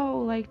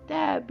go, like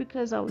that,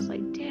 because I was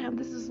like, damn,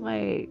 this is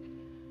like,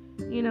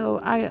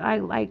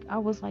 I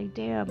was like,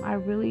 damn, I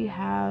really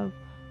have,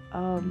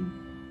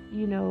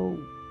 you know,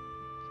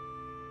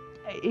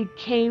 it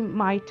came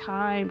my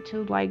time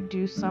to like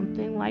do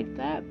something like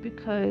that,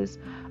 because,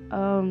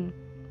 um,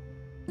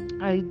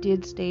 I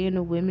did stay in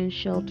a women's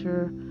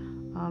shelter.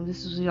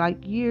 This was like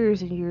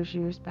years and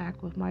years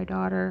back with my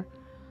daughter.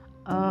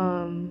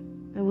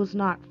 It was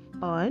not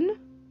fun.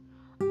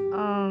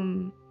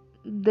 Um,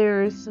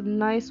 there's some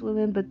nice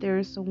women, but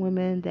there's some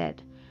women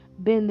that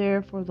been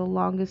there for the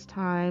longest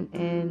time,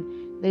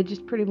 and they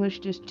just pretty much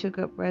just took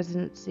up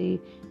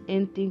residency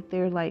and think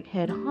they're like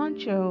head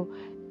honcho.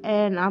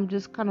 And I'm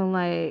just kind of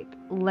like,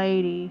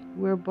 lady,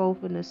 we're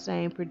both in the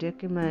same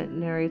predicament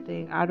and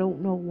everything. I don't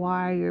know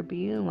why you're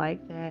being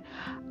like that,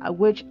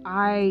 which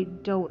I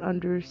don't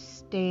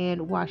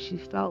understand why she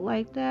felt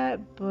like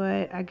that,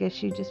 but I guess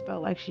she just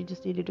felt like she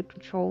just needed to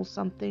control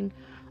something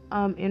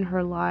in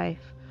her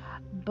life.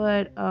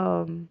 But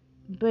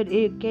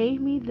it gave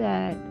me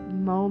that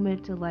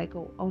moment to like,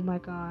 oh my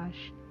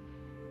gosh,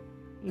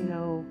 you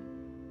know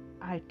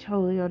I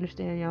totally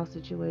understand y'all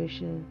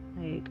situation.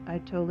 Like I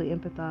totally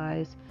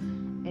empathize,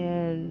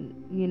 and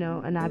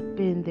I've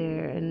been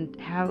there, and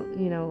how,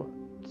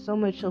 so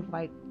much of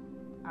like,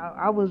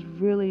 I was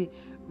really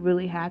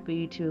really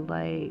happy to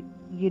like,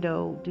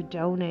 to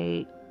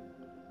donate,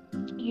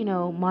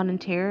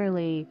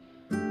 monetarily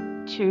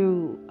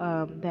to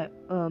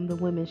the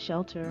women's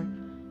shelter,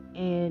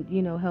 and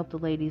help the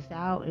ladies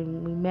out,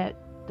 and we met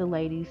the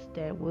ladies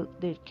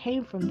that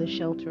came from the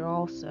shelter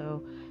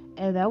also,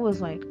 and that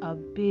was like a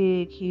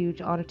big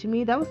huge honor to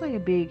me. That was like a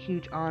big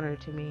huge honor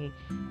to me,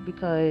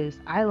 because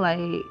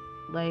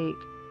like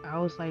I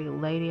was like,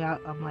 lady,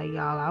 I'm like,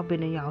 y'all, I've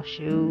been in y'all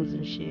shoes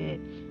and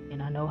shit,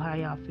 and I know how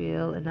y'all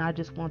feel, and I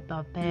just want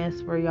the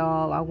best for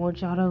y'all. I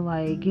want y'all to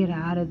like get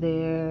out of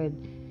there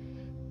and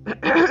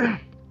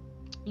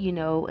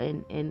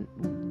and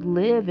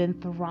live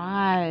and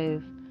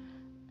thrive.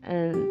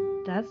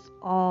 And that's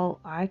all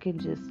I can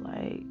just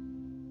like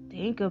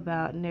think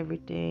about and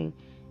everything.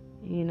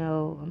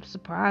 I'm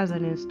surprised I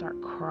didn't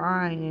start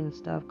crying and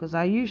stuff, because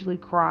I usually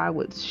cry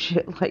with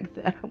shit like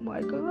that. I'm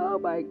like, oh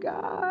my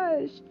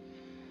gosh.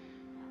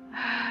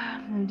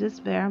 I'm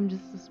just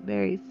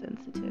very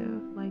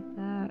sensitive like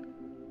that.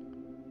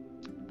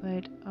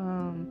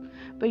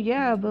 But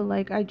yeah, but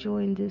like I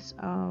joined this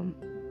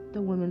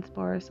the Women's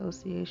Bar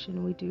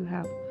Association. We do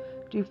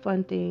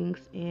fun things,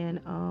 and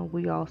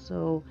we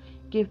also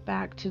give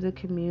back to the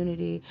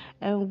community,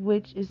 and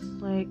which is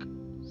like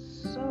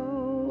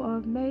so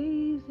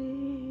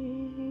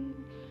amazing.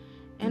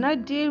 And I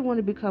did want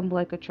to become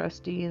like a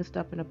trustee and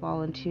stuff, and a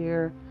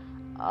volunteer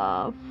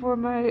for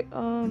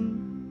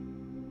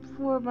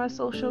my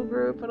social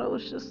group, but I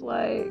was just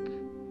like,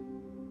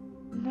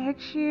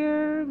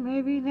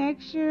 maybe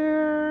next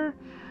year.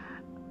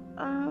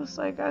 I was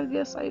like, I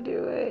guess I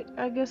do it.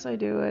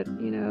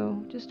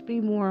 Just to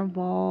be more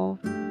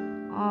involved.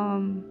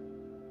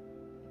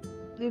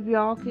 If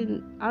y'all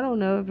can, I don't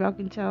know if y'all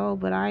can tell,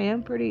 but I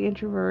am pretty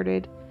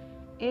introverted,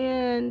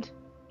 and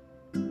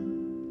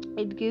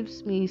it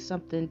gives me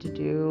something to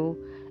do,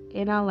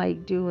 and I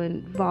like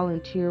doing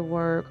volunteer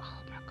work.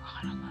 Oh my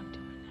god, I love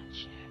doing that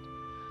shit.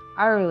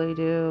 I really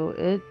do.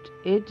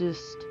 It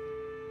just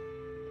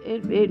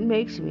it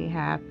makes me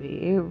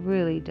happy. It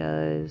really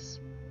does.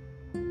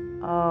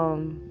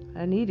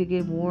 I need to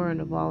get more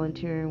into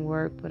volunteering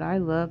work, but I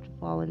love to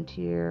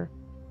volunteer.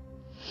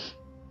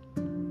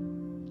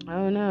 I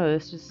don't know,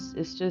 it's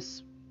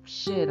just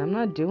shit. I'm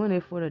not doing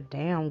it for the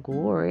damn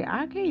glory.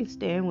 I can't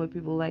stand when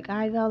people like,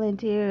 I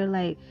volunteer,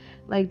 like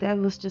that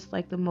was just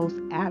like the most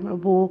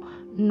admirable,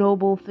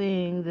 noble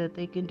thing that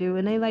they can do,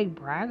 and they like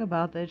brag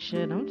about that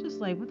shit. I'm just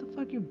like, what the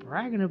fuck you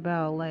bragging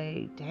about?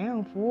 Like,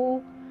 damn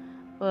fool.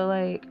 But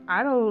like,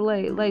 I don't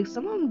like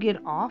some of them get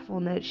off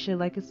on that shit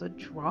like it's a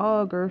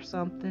drug or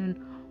something,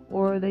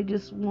 or they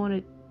just want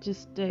it,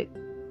 just that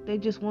they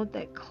just want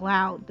that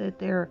clout that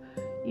they're,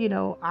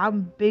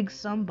 I'm big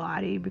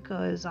somebody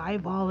because I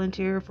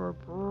volunteer for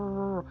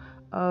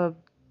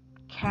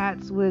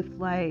cats with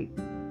like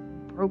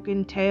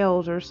broken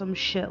tails or some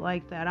shit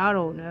like that. I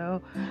don't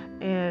know.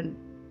 And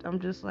I'm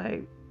just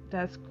like,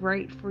 that's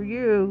great for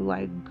you,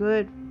 like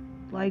good,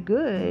 but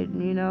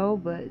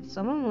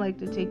some of them like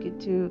to take it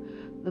to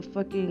the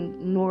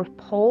fucking North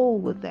Pole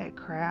with that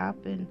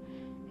crap, and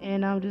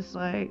I'm just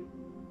like,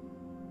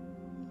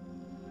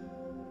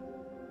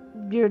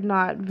 you're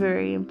not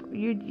very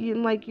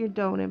you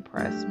don't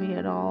impress me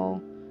at all.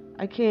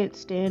 I can't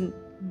stand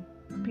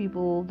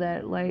people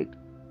that like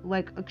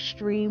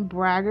extreme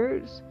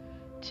braggarts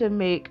to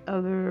make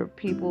other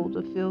people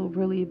to feel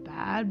really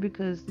bad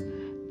because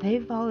they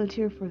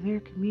volunteer for their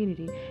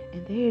community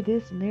and they're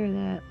this and they're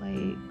that.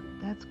 Like,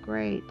 that's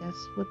great.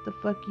 That's what the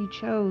fuck you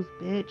chose,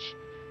 bitch.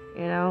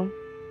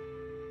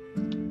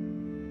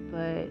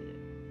 But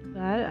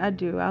I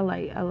do. I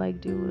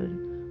like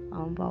doing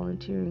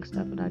volunteering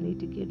stuff, and I need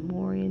to get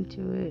more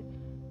into it.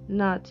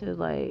 Not to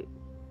like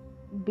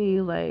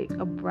be like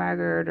a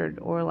braggart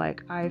or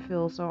like I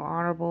feel so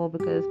honorable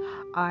because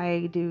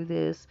I do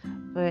this,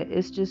 but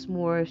it's just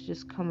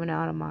coming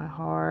out of my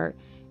heart,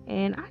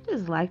 and I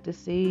just like to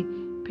see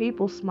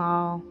people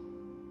smile.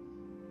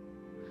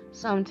 I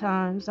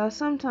sometimes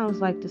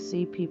like to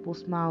see people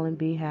smile and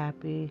be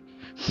happy.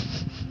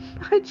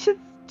 I just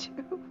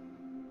do.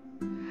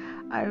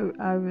 I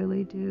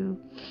really do.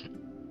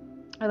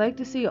 I like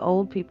to see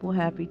old people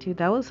happy too.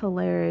 That was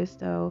hilarious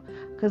though,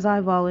 because I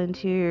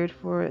volunteered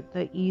for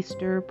the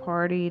Easter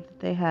party that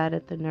they had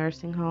at the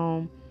nursing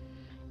home,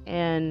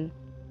 and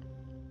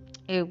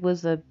it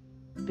was a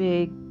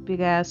big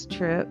ass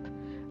trip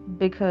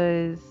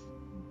because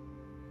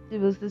it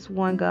was this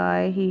one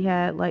guy, he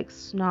had like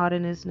snot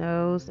in his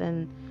nose,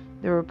 and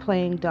they were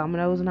playing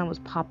dominoes, and I was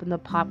popping the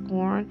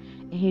popcorn,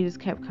 and he just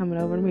kept coming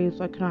over to me. He was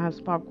like, can I have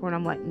some popcorn?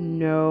 I'm like,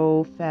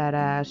 no, fat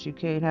ass, you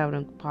can't have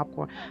any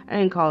popcorn. I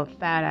didn't call it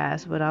fat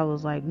ass, but I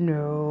was like,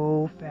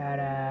 no, fat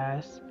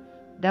ass.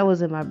 That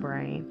was in my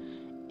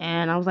brain.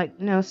 And I was like,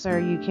 no, sir,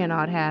 you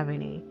cannot have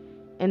any.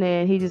 And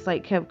then he just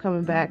like kept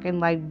coming back and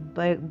like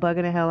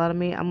bugging the hell out of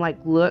me. I'm like,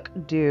 look,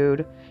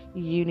 dude,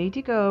 you need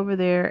to go over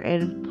there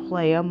and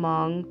play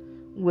among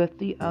with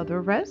the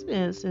other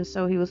residents. And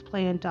so he was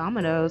playing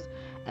dominoes,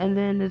 and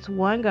then this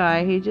one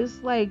guy, he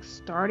just like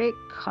started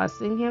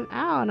cussing him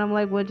out, and I'm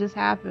like, what just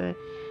happened?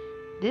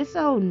 This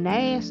old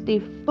nasty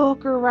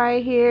fucker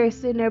right here is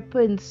sitting there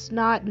putting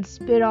snot and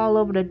spit all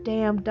over the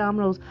damn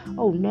dominoes.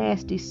 Oh,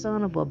 nasty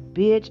son of a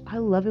bitch. I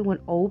love it when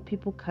old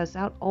people cuss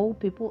out old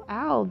people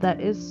out. That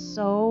is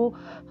so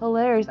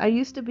hilarious. I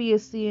used to be a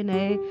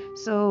CNA,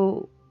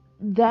 so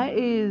that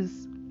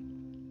is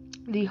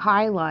the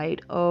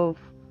highlight of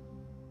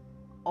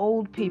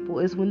old people,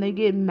 is when they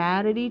get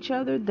mad at each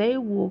other, they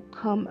will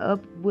come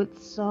up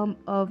with some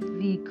of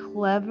the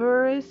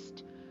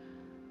cleverest,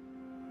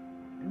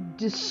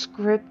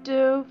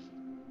 descriptive,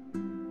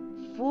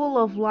 full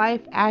of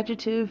life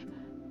adjective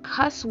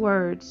cuss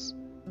words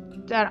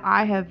that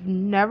I have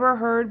never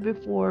heard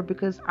before,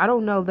 because I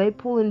don't know, they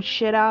pulling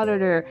shit out of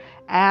their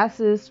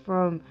asses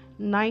from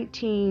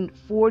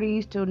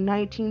 1940s to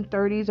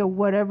 1930s or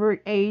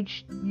whatever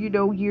age,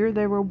 year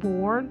they were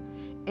born.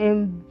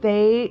 And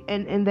they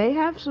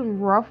have some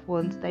rough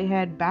ones they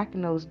had back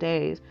in those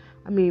days.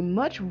 I mean,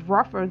 much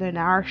rougher than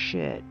our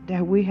shit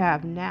that we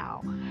have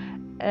now.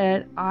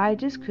 And I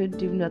just could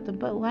do nothing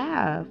but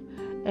laugh.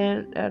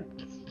 And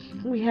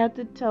we had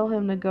to tell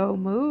him to go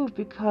move,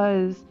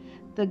 because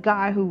the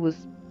guy who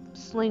was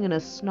slinging a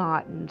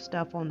snot and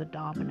stuff on the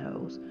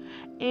dominoes,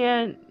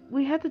 and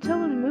we had to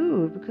tell him to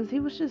move because he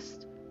was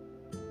just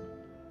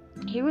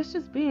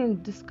being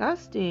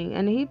disgusting.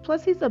 And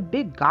he's a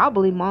big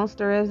gobbly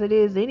monster as it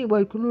is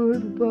anyway. Can I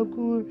have the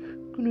popcorn?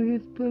 Can I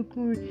have the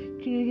popcorn?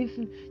 Can I have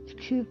some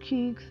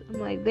cupcakes? I'm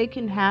like, they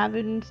can have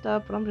it and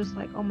stuff, but I'm just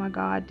like, oh my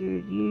god,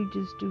 dude, you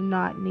just do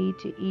not need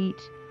to eat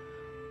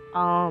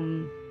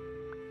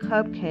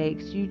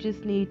cupcakes. You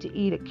just need to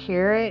eat a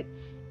carrot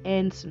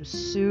and some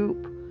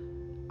soup.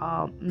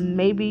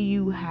 Maybe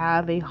you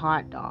have a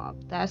hot dog.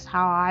 That's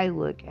how I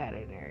look at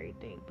it and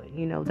everything. But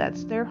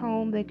that's their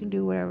home. They can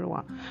do whatever they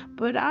want.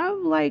 But I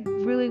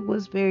really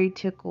was very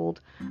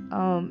tickled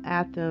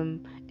at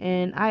them,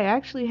 and I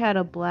actually had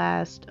a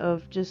blast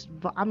of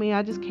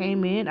I just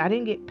came in. I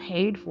didn't get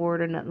paid for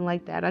it or nothing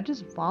like that. I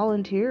just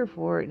volunteered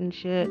for it and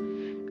shit.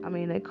 I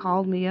mean, they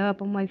called me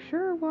up. I'm like,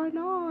 sure, why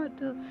not?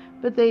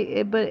 But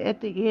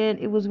at the end,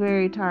 it was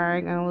very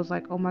tiring. I was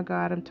like, oh my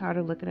god, I'm tired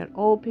of looking at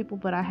old people.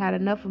 But I had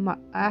enough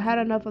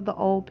of the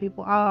old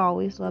people. I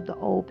always love the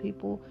old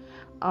people.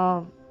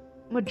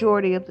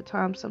 Majority of the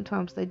time,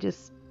 sometimes they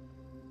just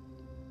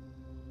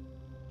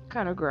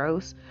kind of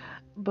gross.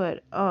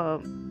 But I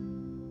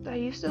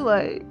used to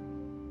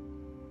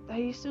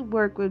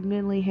work with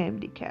mentally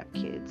handicapped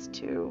kids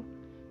too.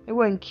 They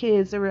weren't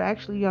kids. They were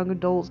actually young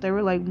adults. They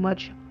were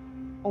much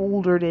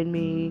older than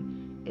me,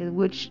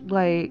 which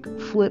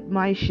flipped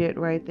my shit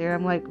right there.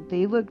 I'm like,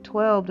 they look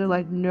 12. They're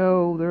like,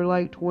 no, they're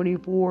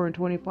 24 and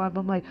 25.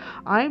 I'm like,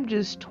 I'm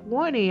just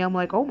 20. I'm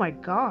like, oh my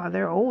god,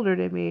 they're older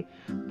than me.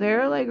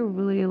 They're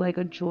really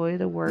a joy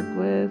to work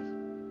with,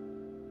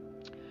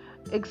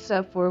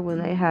 except for when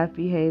they have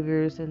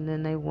behaviors and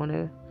then they want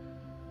to.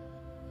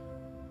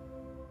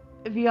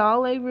 If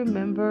y'all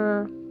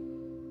remember,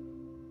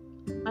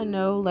 I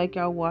know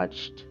y'all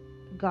watched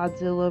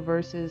Godzilla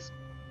versus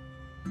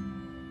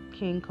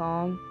King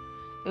Kong.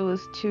 It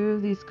was two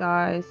of these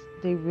guys.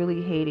 They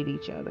really hated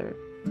each other.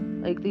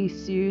 They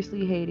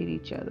seriously hated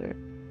each other.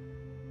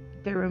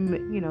 They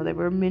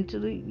were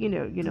mentally,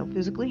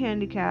 physically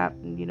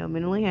handicapped,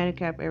 mentally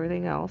handicapped,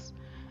 everything else,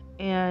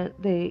 and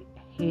they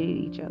hated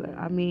each other.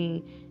 I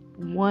mean,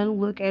 one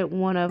look at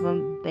one of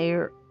them, they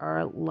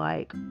are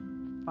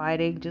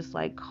fighting just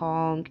like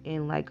Kong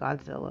and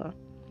Godzilla.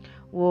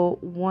 Well,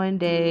 one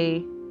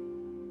day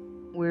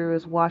we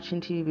was watching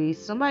TV.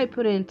 Somebody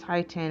put in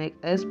Titanic.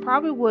 That's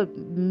probably what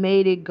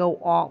made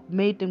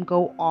them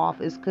go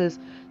off, is because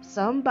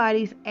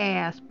somebody's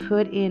ass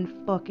put in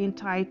fucking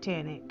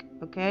Titanic.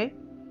 Okay?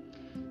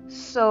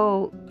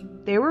 So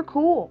they were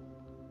cool.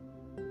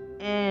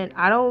 And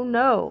I don't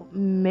know.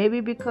 Maybe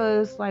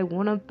because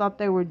one of them thought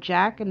they were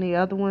Jack and the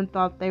other one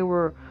thought they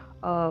were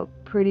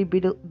pretty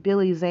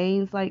Billy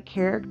Zane's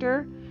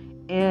character.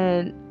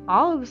 And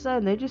all of a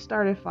sudden they just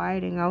started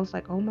fighting. I was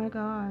like, oh my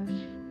gosh.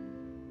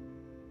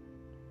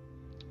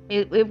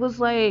 It was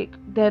like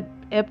that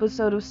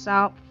episode of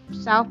South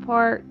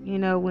Park,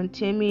 when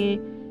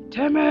Timmy,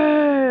 and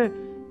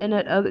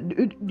that other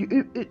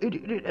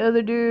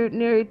dude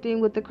and everything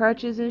with the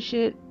crutches and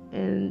shit,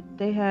 and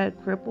they had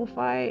cripple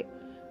fight,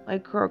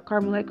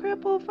 Carmen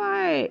cripple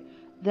fight.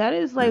 That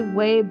is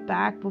way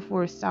back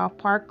before South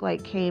Park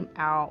came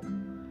out.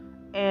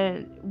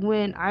 And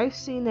when I've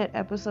seen that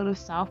episode of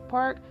South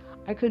Park,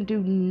 I couldn't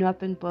do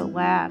nothing but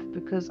laugh,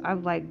 because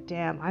I'm like,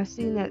 damn, I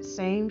seen that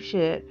same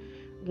shit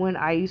when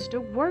I used to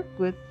work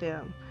with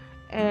them.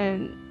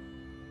 And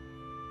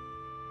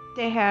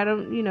they had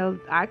them,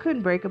 I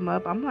couldn't break them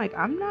up. I'm like,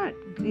 I'm not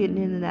getting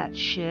into that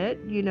shit,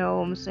 you know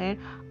what I'm saying?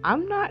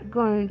 I'm not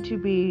going to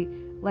be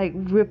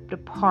ripped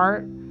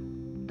apart.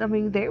 I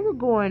mean, they were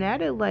going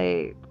at it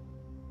like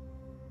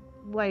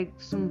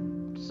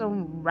some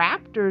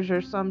raptors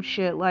or some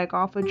shit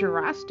off of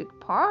Jurassic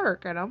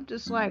Park, and I'm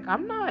just like,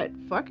 I'm not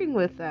fucking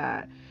with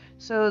that.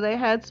 So they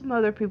had some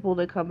other people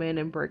to come in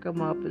and break them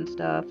up and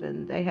stuff,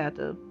 and they had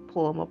to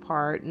pull them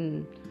apart,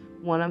 and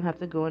one of them had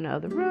to go in the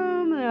other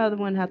room, and the other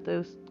one had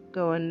to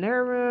go in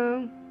their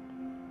room.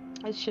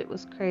 That shit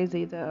was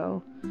crazy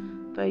though.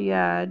 But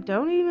yeah,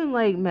 don't even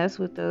like mess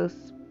with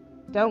those.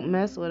 Don't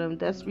mess with them.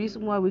 That's the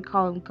reason why we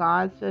call them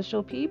God's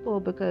special people,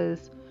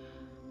 because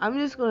I'm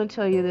just going to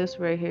tell you this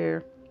right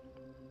here.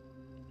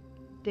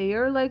 They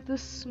are like the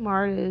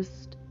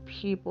smartest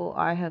people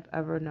I have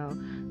ever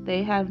known.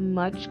 They have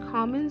much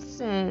common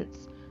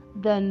sense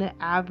than the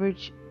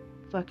average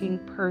fucking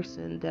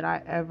person that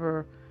I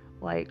ever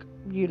like,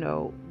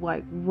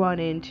 like run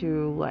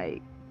into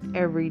like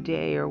every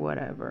day or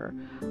whatever.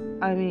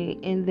 I mean,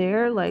 and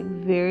they're like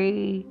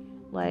very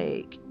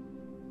like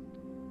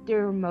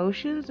their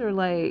emotions are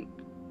like,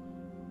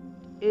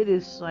 it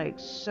is like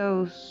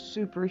so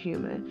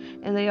superhuman,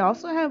 and they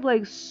also have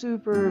like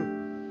super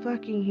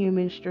fucking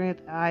human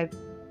strength. I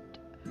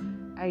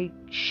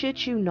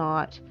shit you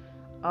not.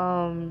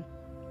 um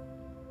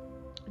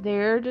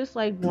they're just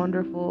like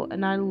wonderful,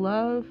 and I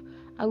love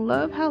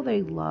how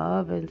they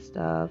love and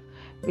stuff,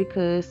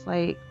 because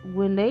like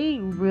when they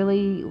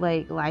really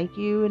like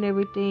you and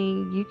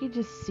everything, you can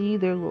just see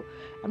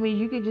I mean,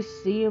 you can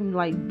just see them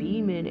like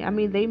beaming. I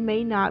mean, they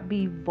may not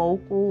be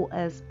vocal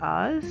as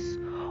us,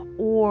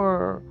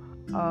 or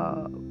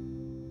uh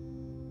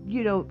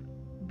you know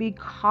be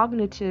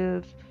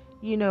cognitive,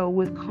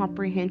 with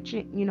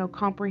comprehension,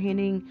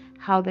 comprehending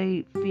how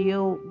they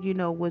feel,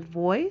 with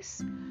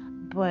voice.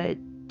 But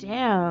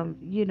damn,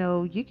 you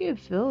can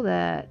feel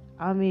that.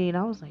 I mean,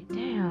 I was like,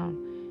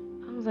 damn.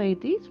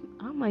 These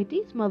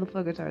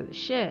motherfuckers are the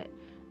shit.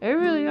 They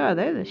really are.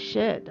 They're the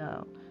shit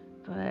though.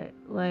 But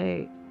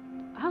like,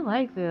 I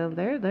like them.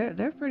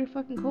 They're pretty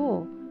fucking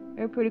cool.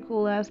 They're pretty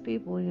cool ass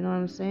people, you know what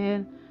I'm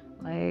saying?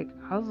 Like,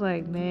 I was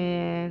like,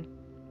 man,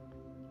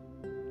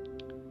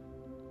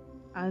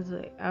 I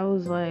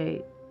was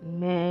like,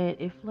 man,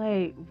 if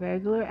like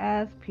regular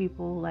ass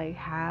people like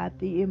had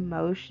the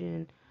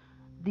emotion,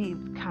 the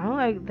kind of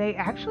like, they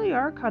actually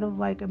are kind of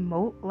like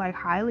like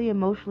highly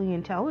emotionally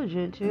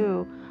intelligent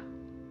too.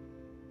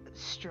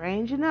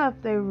 Strange enough,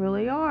 they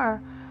really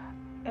are.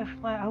 If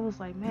like, I was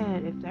like,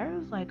 man, if there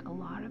was like a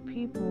lot of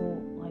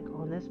people like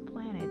on this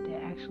planet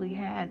that actually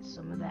had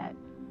some of that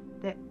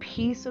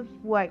piece of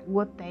like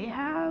what they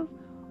have,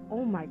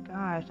 oh my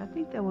gosh, I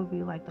think that would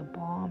be like the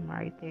bomb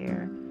right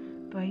there.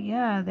 But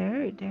yeah,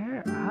 they're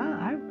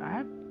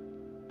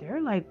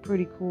like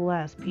pretty cool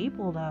ass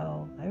people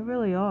though. They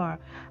really are.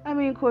 I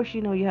mean, of course,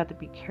 you have to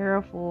be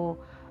careful,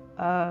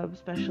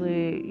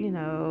 especially,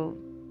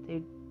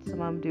 they some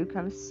of them do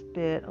kind of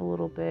spit a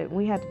little bit.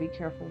 We have to be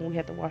careful when we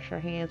have to wash our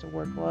hands or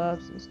wear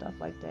gloves and stuff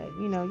like that.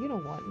 You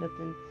don't want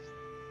nothing,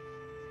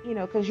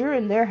 because you're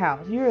in their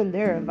house, you're in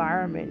their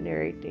environment and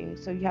everything,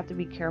 so you have to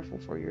be careful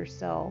for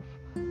yourself,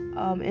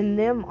 and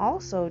them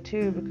also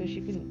too, because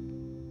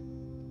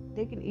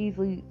they can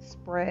easily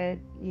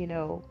spread,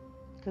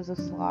 because of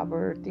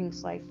slobber,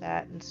 things like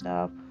that and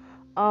stuff.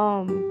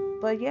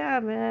 But yeah,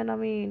 man, I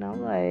mean,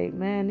 I'm like,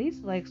 man,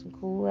 these are like some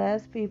cool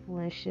ass people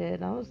and shit.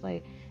 And I was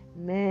like,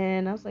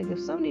 man, if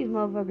some of these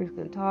motherfuckers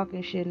can talk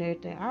and shit and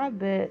everything, I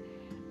bet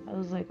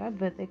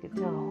they could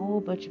tell a whole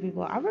bunch of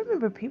people. I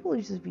remember people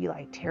used to be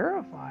like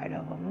terrified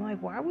of them. I'm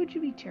like, why would you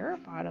be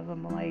terrified of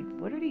them? I'm like,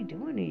 what are they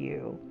doing to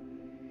you?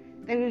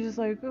 They were just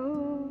like,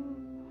 oh,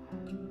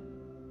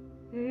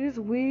 it's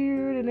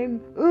weird, and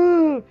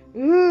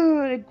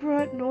they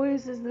grunt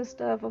noises and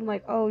stuff. I'm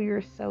like, oh,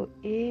 you're so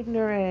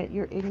ignorant.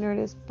 You're ignorant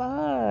as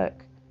fuck.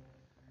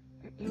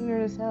 You're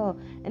ignorant as hell.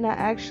 And I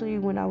actually,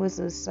 when I was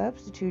a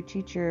substitute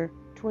teacher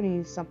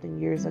 20 something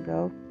years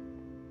ago,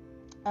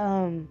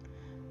 the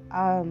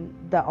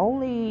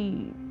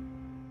only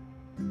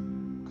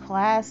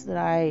class that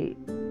I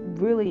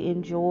really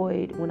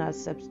enjoyed when I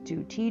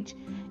substitute teach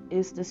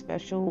is the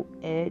special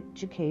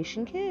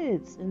education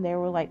kids, and they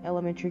were like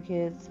elementary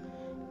kids.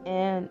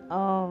 And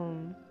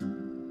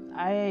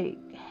I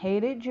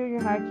hated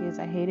junior high kids.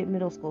 I hated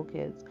middle school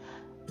kids.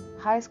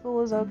 High school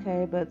was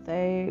okay, but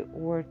they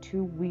were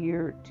too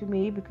weird to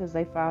me, because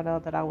they found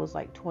out that I was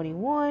like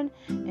 21,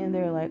 and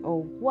they're like,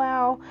 oh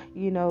wow,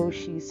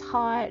 she's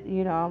hot.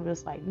 I'm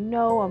just like,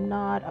 no, I'm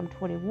not. I'm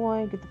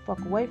 21. Get the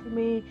fuck away from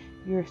me.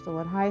 You're still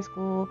in high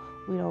school.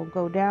 We don't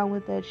go down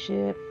with that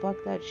shit. Fuck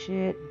that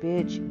shit,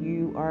 bitch.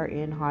 You are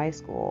in high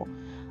school.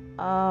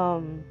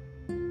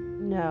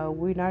 No,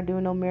 we're not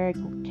doing no Mary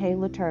Kay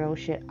Letourneau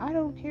shit. I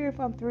don't care if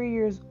I'm 3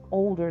 years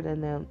older than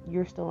them.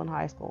 You're still in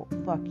high school.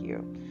 Fuck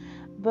you.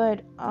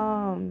 But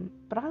I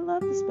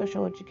love the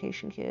special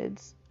education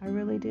kids. I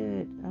really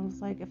did. I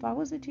was like, if I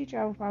was a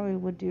teacher, I probably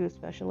would do a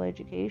special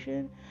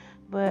education.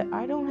 But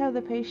I don't have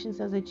the patience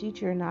as a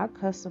teacher, and I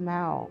cuss them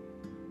out.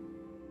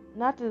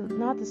 Not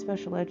the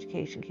special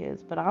education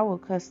kids, but I will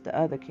cuss the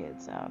other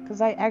kids out.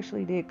 Because I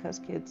actually did cuss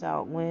kids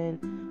out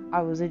when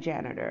I was a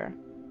janitor.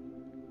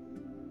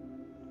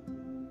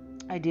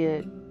 I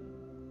did.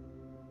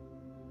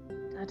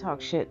 I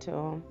talked shit to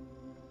them.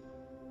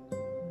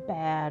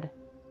 Bad.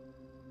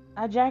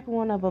 I jacked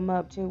one of them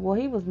up too. Well,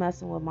 he was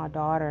messing with my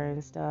daughter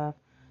and stuff.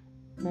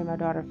 Made my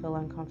daughter feel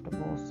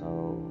uncomfortable.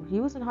 So he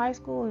was in high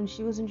school and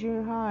she was in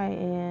junior high,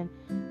 and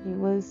he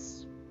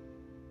was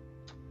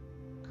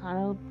kind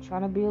of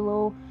trying to be a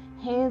little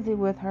handsy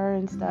with her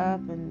and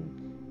stuff, and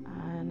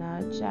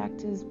I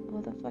jacked his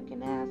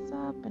motherfucking ass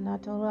up, and I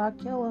told her I'd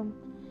kill him,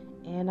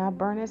 and I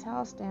burned his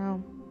house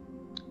down.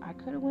 I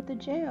could have went to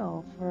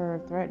jail for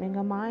threatening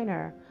a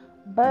minor,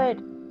 but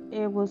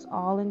it was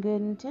all in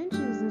good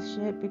intentions and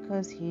shit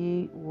because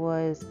he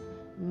was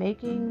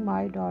making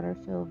my daughter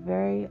feel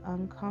very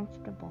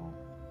uncomfortable.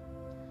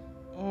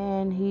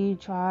 And he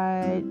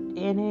tried,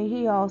 and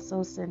he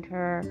also sent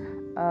her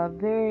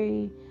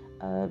very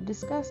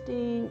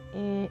disgusting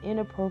and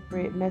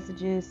inappropriate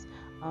messages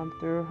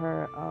through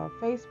her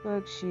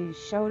Facebook. She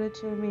showed it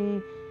to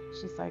me.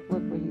 She's like,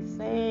 look what he's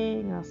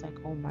saying. And I was like,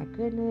 oh my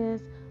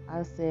goodness.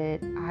 I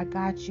said, I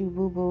got you,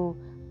 boo boo.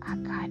 I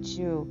got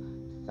you.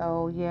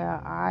 So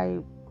yeah, I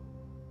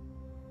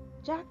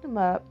jacked him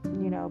up,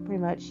 pretty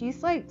much.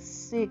 He's like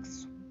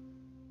 6.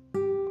 He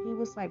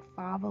was like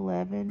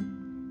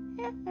 5'11".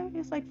 Yeah,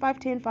 it's like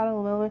 5'10",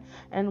 5'11",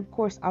 and of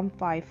course I'm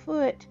 5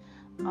 foot.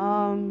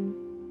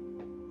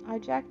 I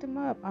jacked him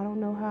up. I don't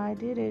know how I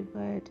did it,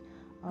 but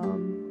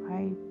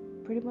I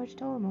pretty much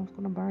told him I was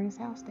gonna burn his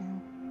house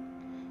down.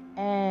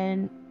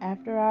 And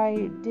after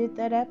I did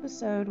that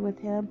episode with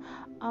him,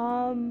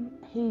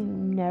 he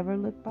never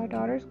looked my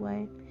daughter's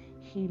way.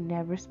 He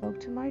never spoke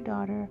to my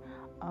daughter.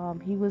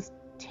 He was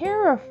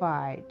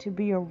terrified to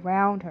be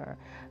around her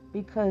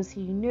because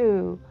he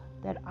knew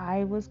that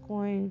I was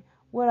going.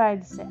 What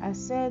I'd say, I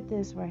said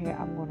this right here.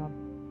 I'm gonna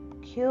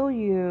kill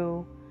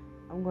you.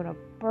 I'm gonna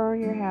burn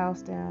your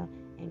house down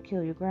and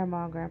kill your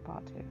grandma and grandpa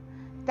too.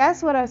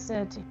 That's what I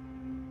said to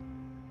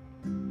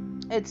him.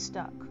 It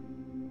stuck.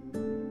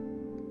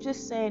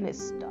 Just saying, it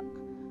stuck.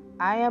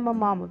 I am a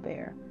mama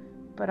bear,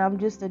 but I'm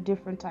just a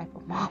different type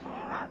of mom.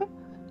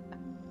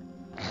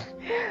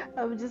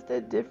 I'm just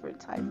a different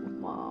type of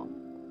mom.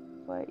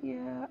 But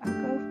yeah,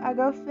 I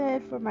go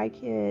fed for my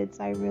kids.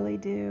 I really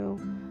do.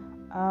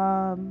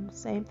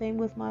 Same thing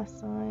with my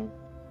son.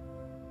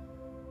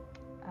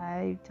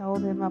 I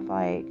told him, I'm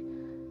like,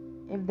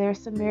 if there's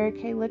some Mary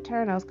Kay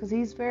Letourneaus, because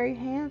he's very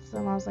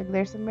handsome. I was like,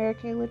 there's some Mary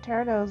Kay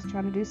Letourneaus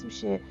trying to do some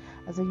shit.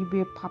 I said, you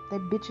better pop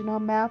that bitch in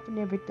her mouth and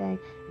everything,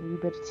 and you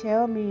better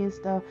tell me and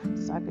stuff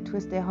so I could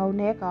twist that whole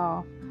neck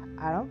off.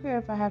 I don't care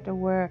if I have to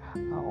wear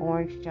an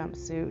orange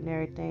jumpsuit and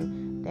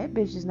everything. That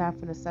bitch is not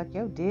finna suck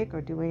your dick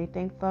or do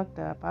anything fucked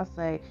up. I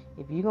say,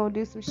 if you gonna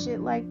do some shit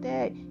like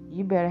that,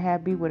 you better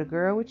be with a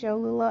girl with your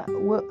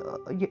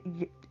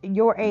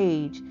your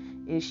age.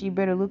 She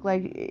better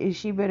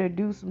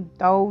do some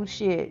throw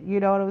shit.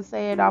 You know what I'm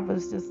saying? I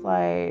was just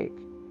like,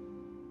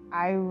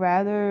 I'd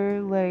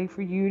rather like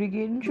for you to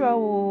get in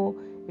trouble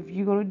if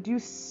you're gonna do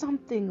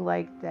something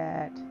like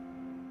that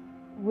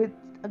with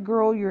a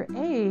girl your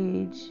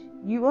age.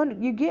 You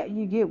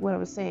get what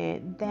I'm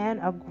saying, than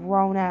a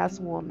grown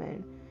ass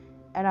woman.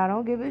 And I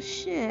don't give a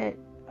shit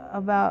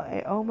about,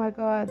 oh my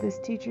god, this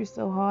teacher's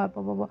so hot,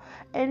 blah blah blah.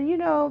 And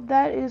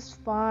that is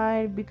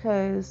fine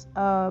because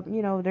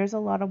there's a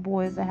lot of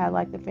boys that had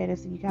like the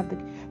fantasy you have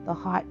the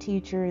hot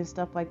teacher and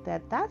stuff like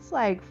that. That's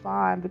like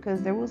fine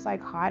because there was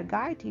like hot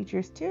guy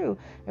teachers too,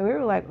 and we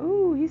were like,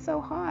 ooh, he's so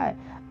hot.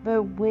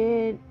 But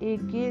when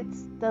it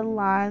gets the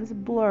lines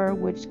blur,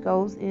 which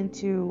goes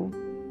into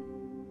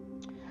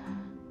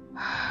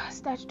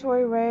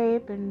statutory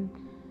rape and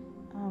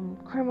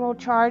criminal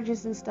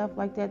charges and stuff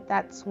like that,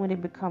 that's when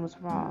it becomes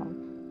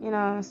wrong. You know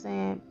what I'm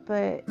saying?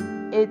 But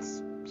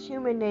it's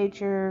human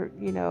nature,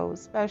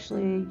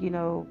 especially,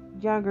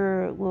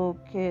 younger little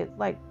kids,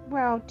 like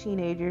around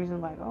teenagers,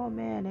 and like, oh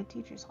man, that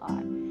teacher's hot.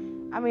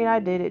 I mean, I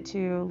did it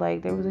too.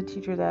 Like, there was a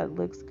teacher that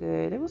looks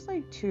good. There was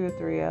like 2 or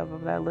 3 of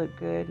them that looked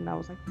good, and I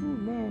was like, oh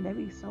man, that'd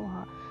be so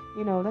hot.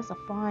 That's a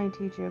fine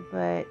teacher,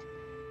 but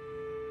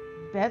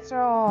bets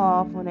are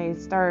off when they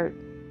start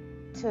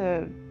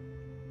to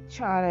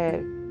try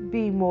to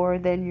be more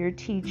than your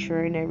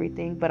teacher and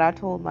everything. But I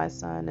told my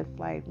son, if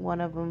like one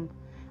of them,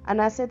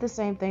 and I said the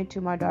same thing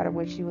to my daughter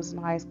when she was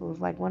in high school, it was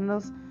like one of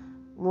those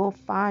little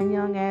fine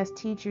young ass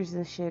teachers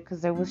and shit,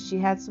 because she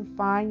had some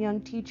fine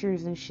young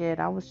teachers and shit.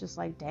 I was just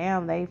like,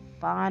 damn, they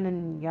fine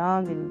and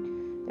young,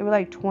 and they were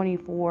like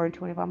 24 and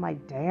 25. I'm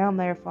like, damn,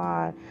 they're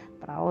fine.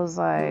 But I was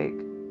like,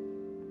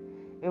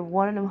 if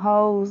one of them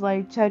hoes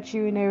like touch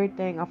you and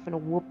everything, I'm finna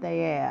whoop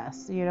their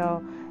ass,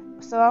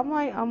 So I'm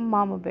like, I'm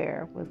mama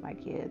bear with my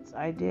kids.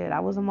 I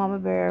was a mama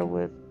bear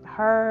with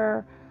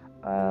her,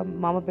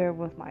 mama bear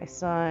with my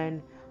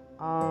son.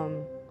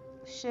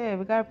 Shit,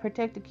 we gotta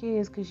protect the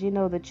kids, because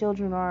the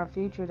children are our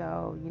future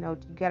though. You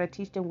gotta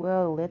teach them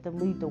well, let them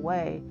lead the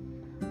way.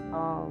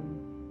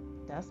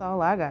 That's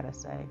all I gotta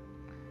say.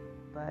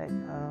 But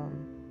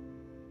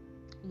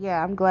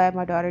yeah, I'm glad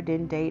my daughter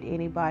didn't date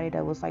anybody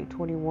that was like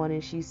 21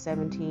 and she's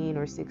 17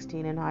 or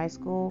 16 in high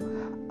school.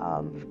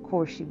 Of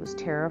course, she was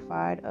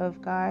terrified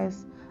of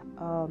guys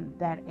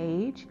that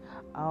age.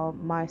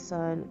 My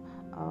son,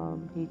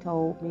 he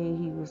told me,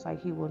 he was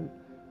like, he would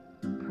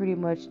pretty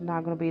much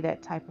not going to be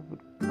that type of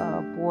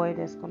boy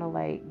that's going to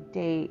like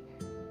date.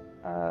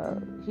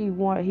 He'd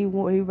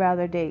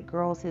rather date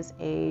girls his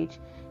age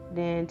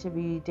than to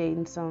be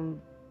dating some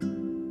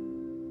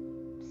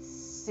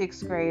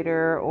 6th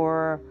grader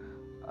or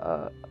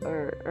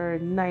or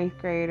ninth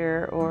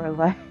grader or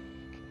like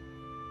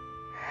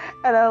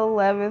an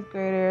 11th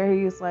grader.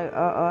 He's like,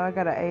 I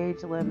got an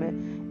age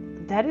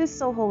limit. That is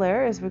so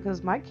hilarious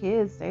because my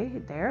kids,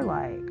 they're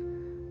like,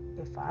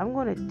 if I'm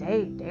gonna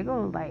date, they're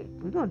gonna like,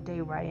 we're gonna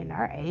date right in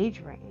our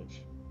age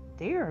range.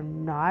 They are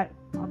not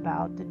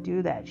about to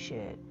do that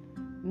shit.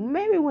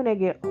 Maybe when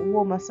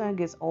my son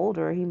gets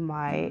older, he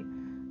might.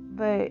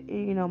 But,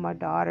 my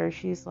daughter,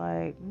 she's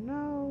like,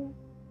 no,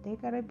 they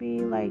gotta be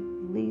like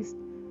at least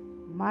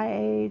my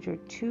age or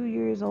 2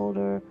 years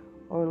older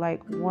or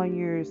like 1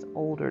 years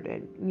older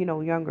than,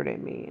 younger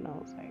than me. And I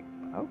was like,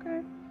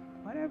 okay,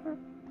 whatever.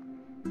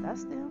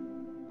 That's them.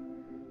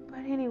 But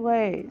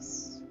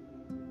anyways,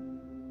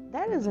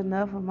 that is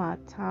enough of my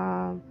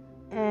time.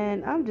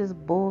 And I'm just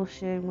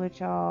bullshitting with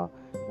y'all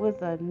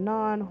with a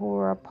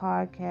non-horror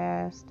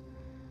podcast.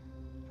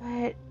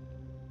 But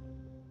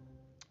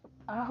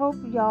I hope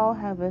y'all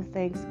have a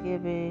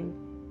Thanksgiving,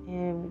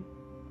 and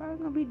probably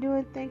gonna be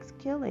doing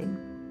Thanksgiving,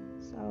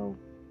 so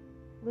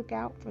look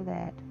out for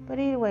that. But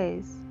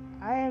anyways,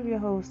 I am your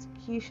host,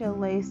 Keisha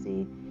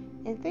Lacey,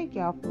 and thank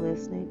y'all for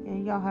listening.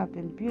 And y'all have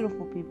been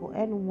beautiful people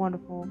and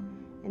wonderful.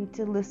 And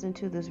to listen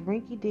to this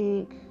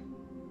rinky-dink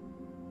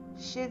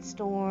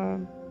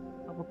shitstorm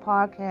of a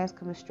podcast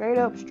coming straight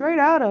out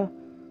of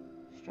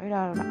the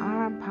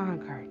Iron Pine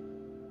Curtain.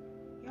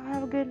 Y'all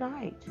have a good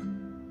night.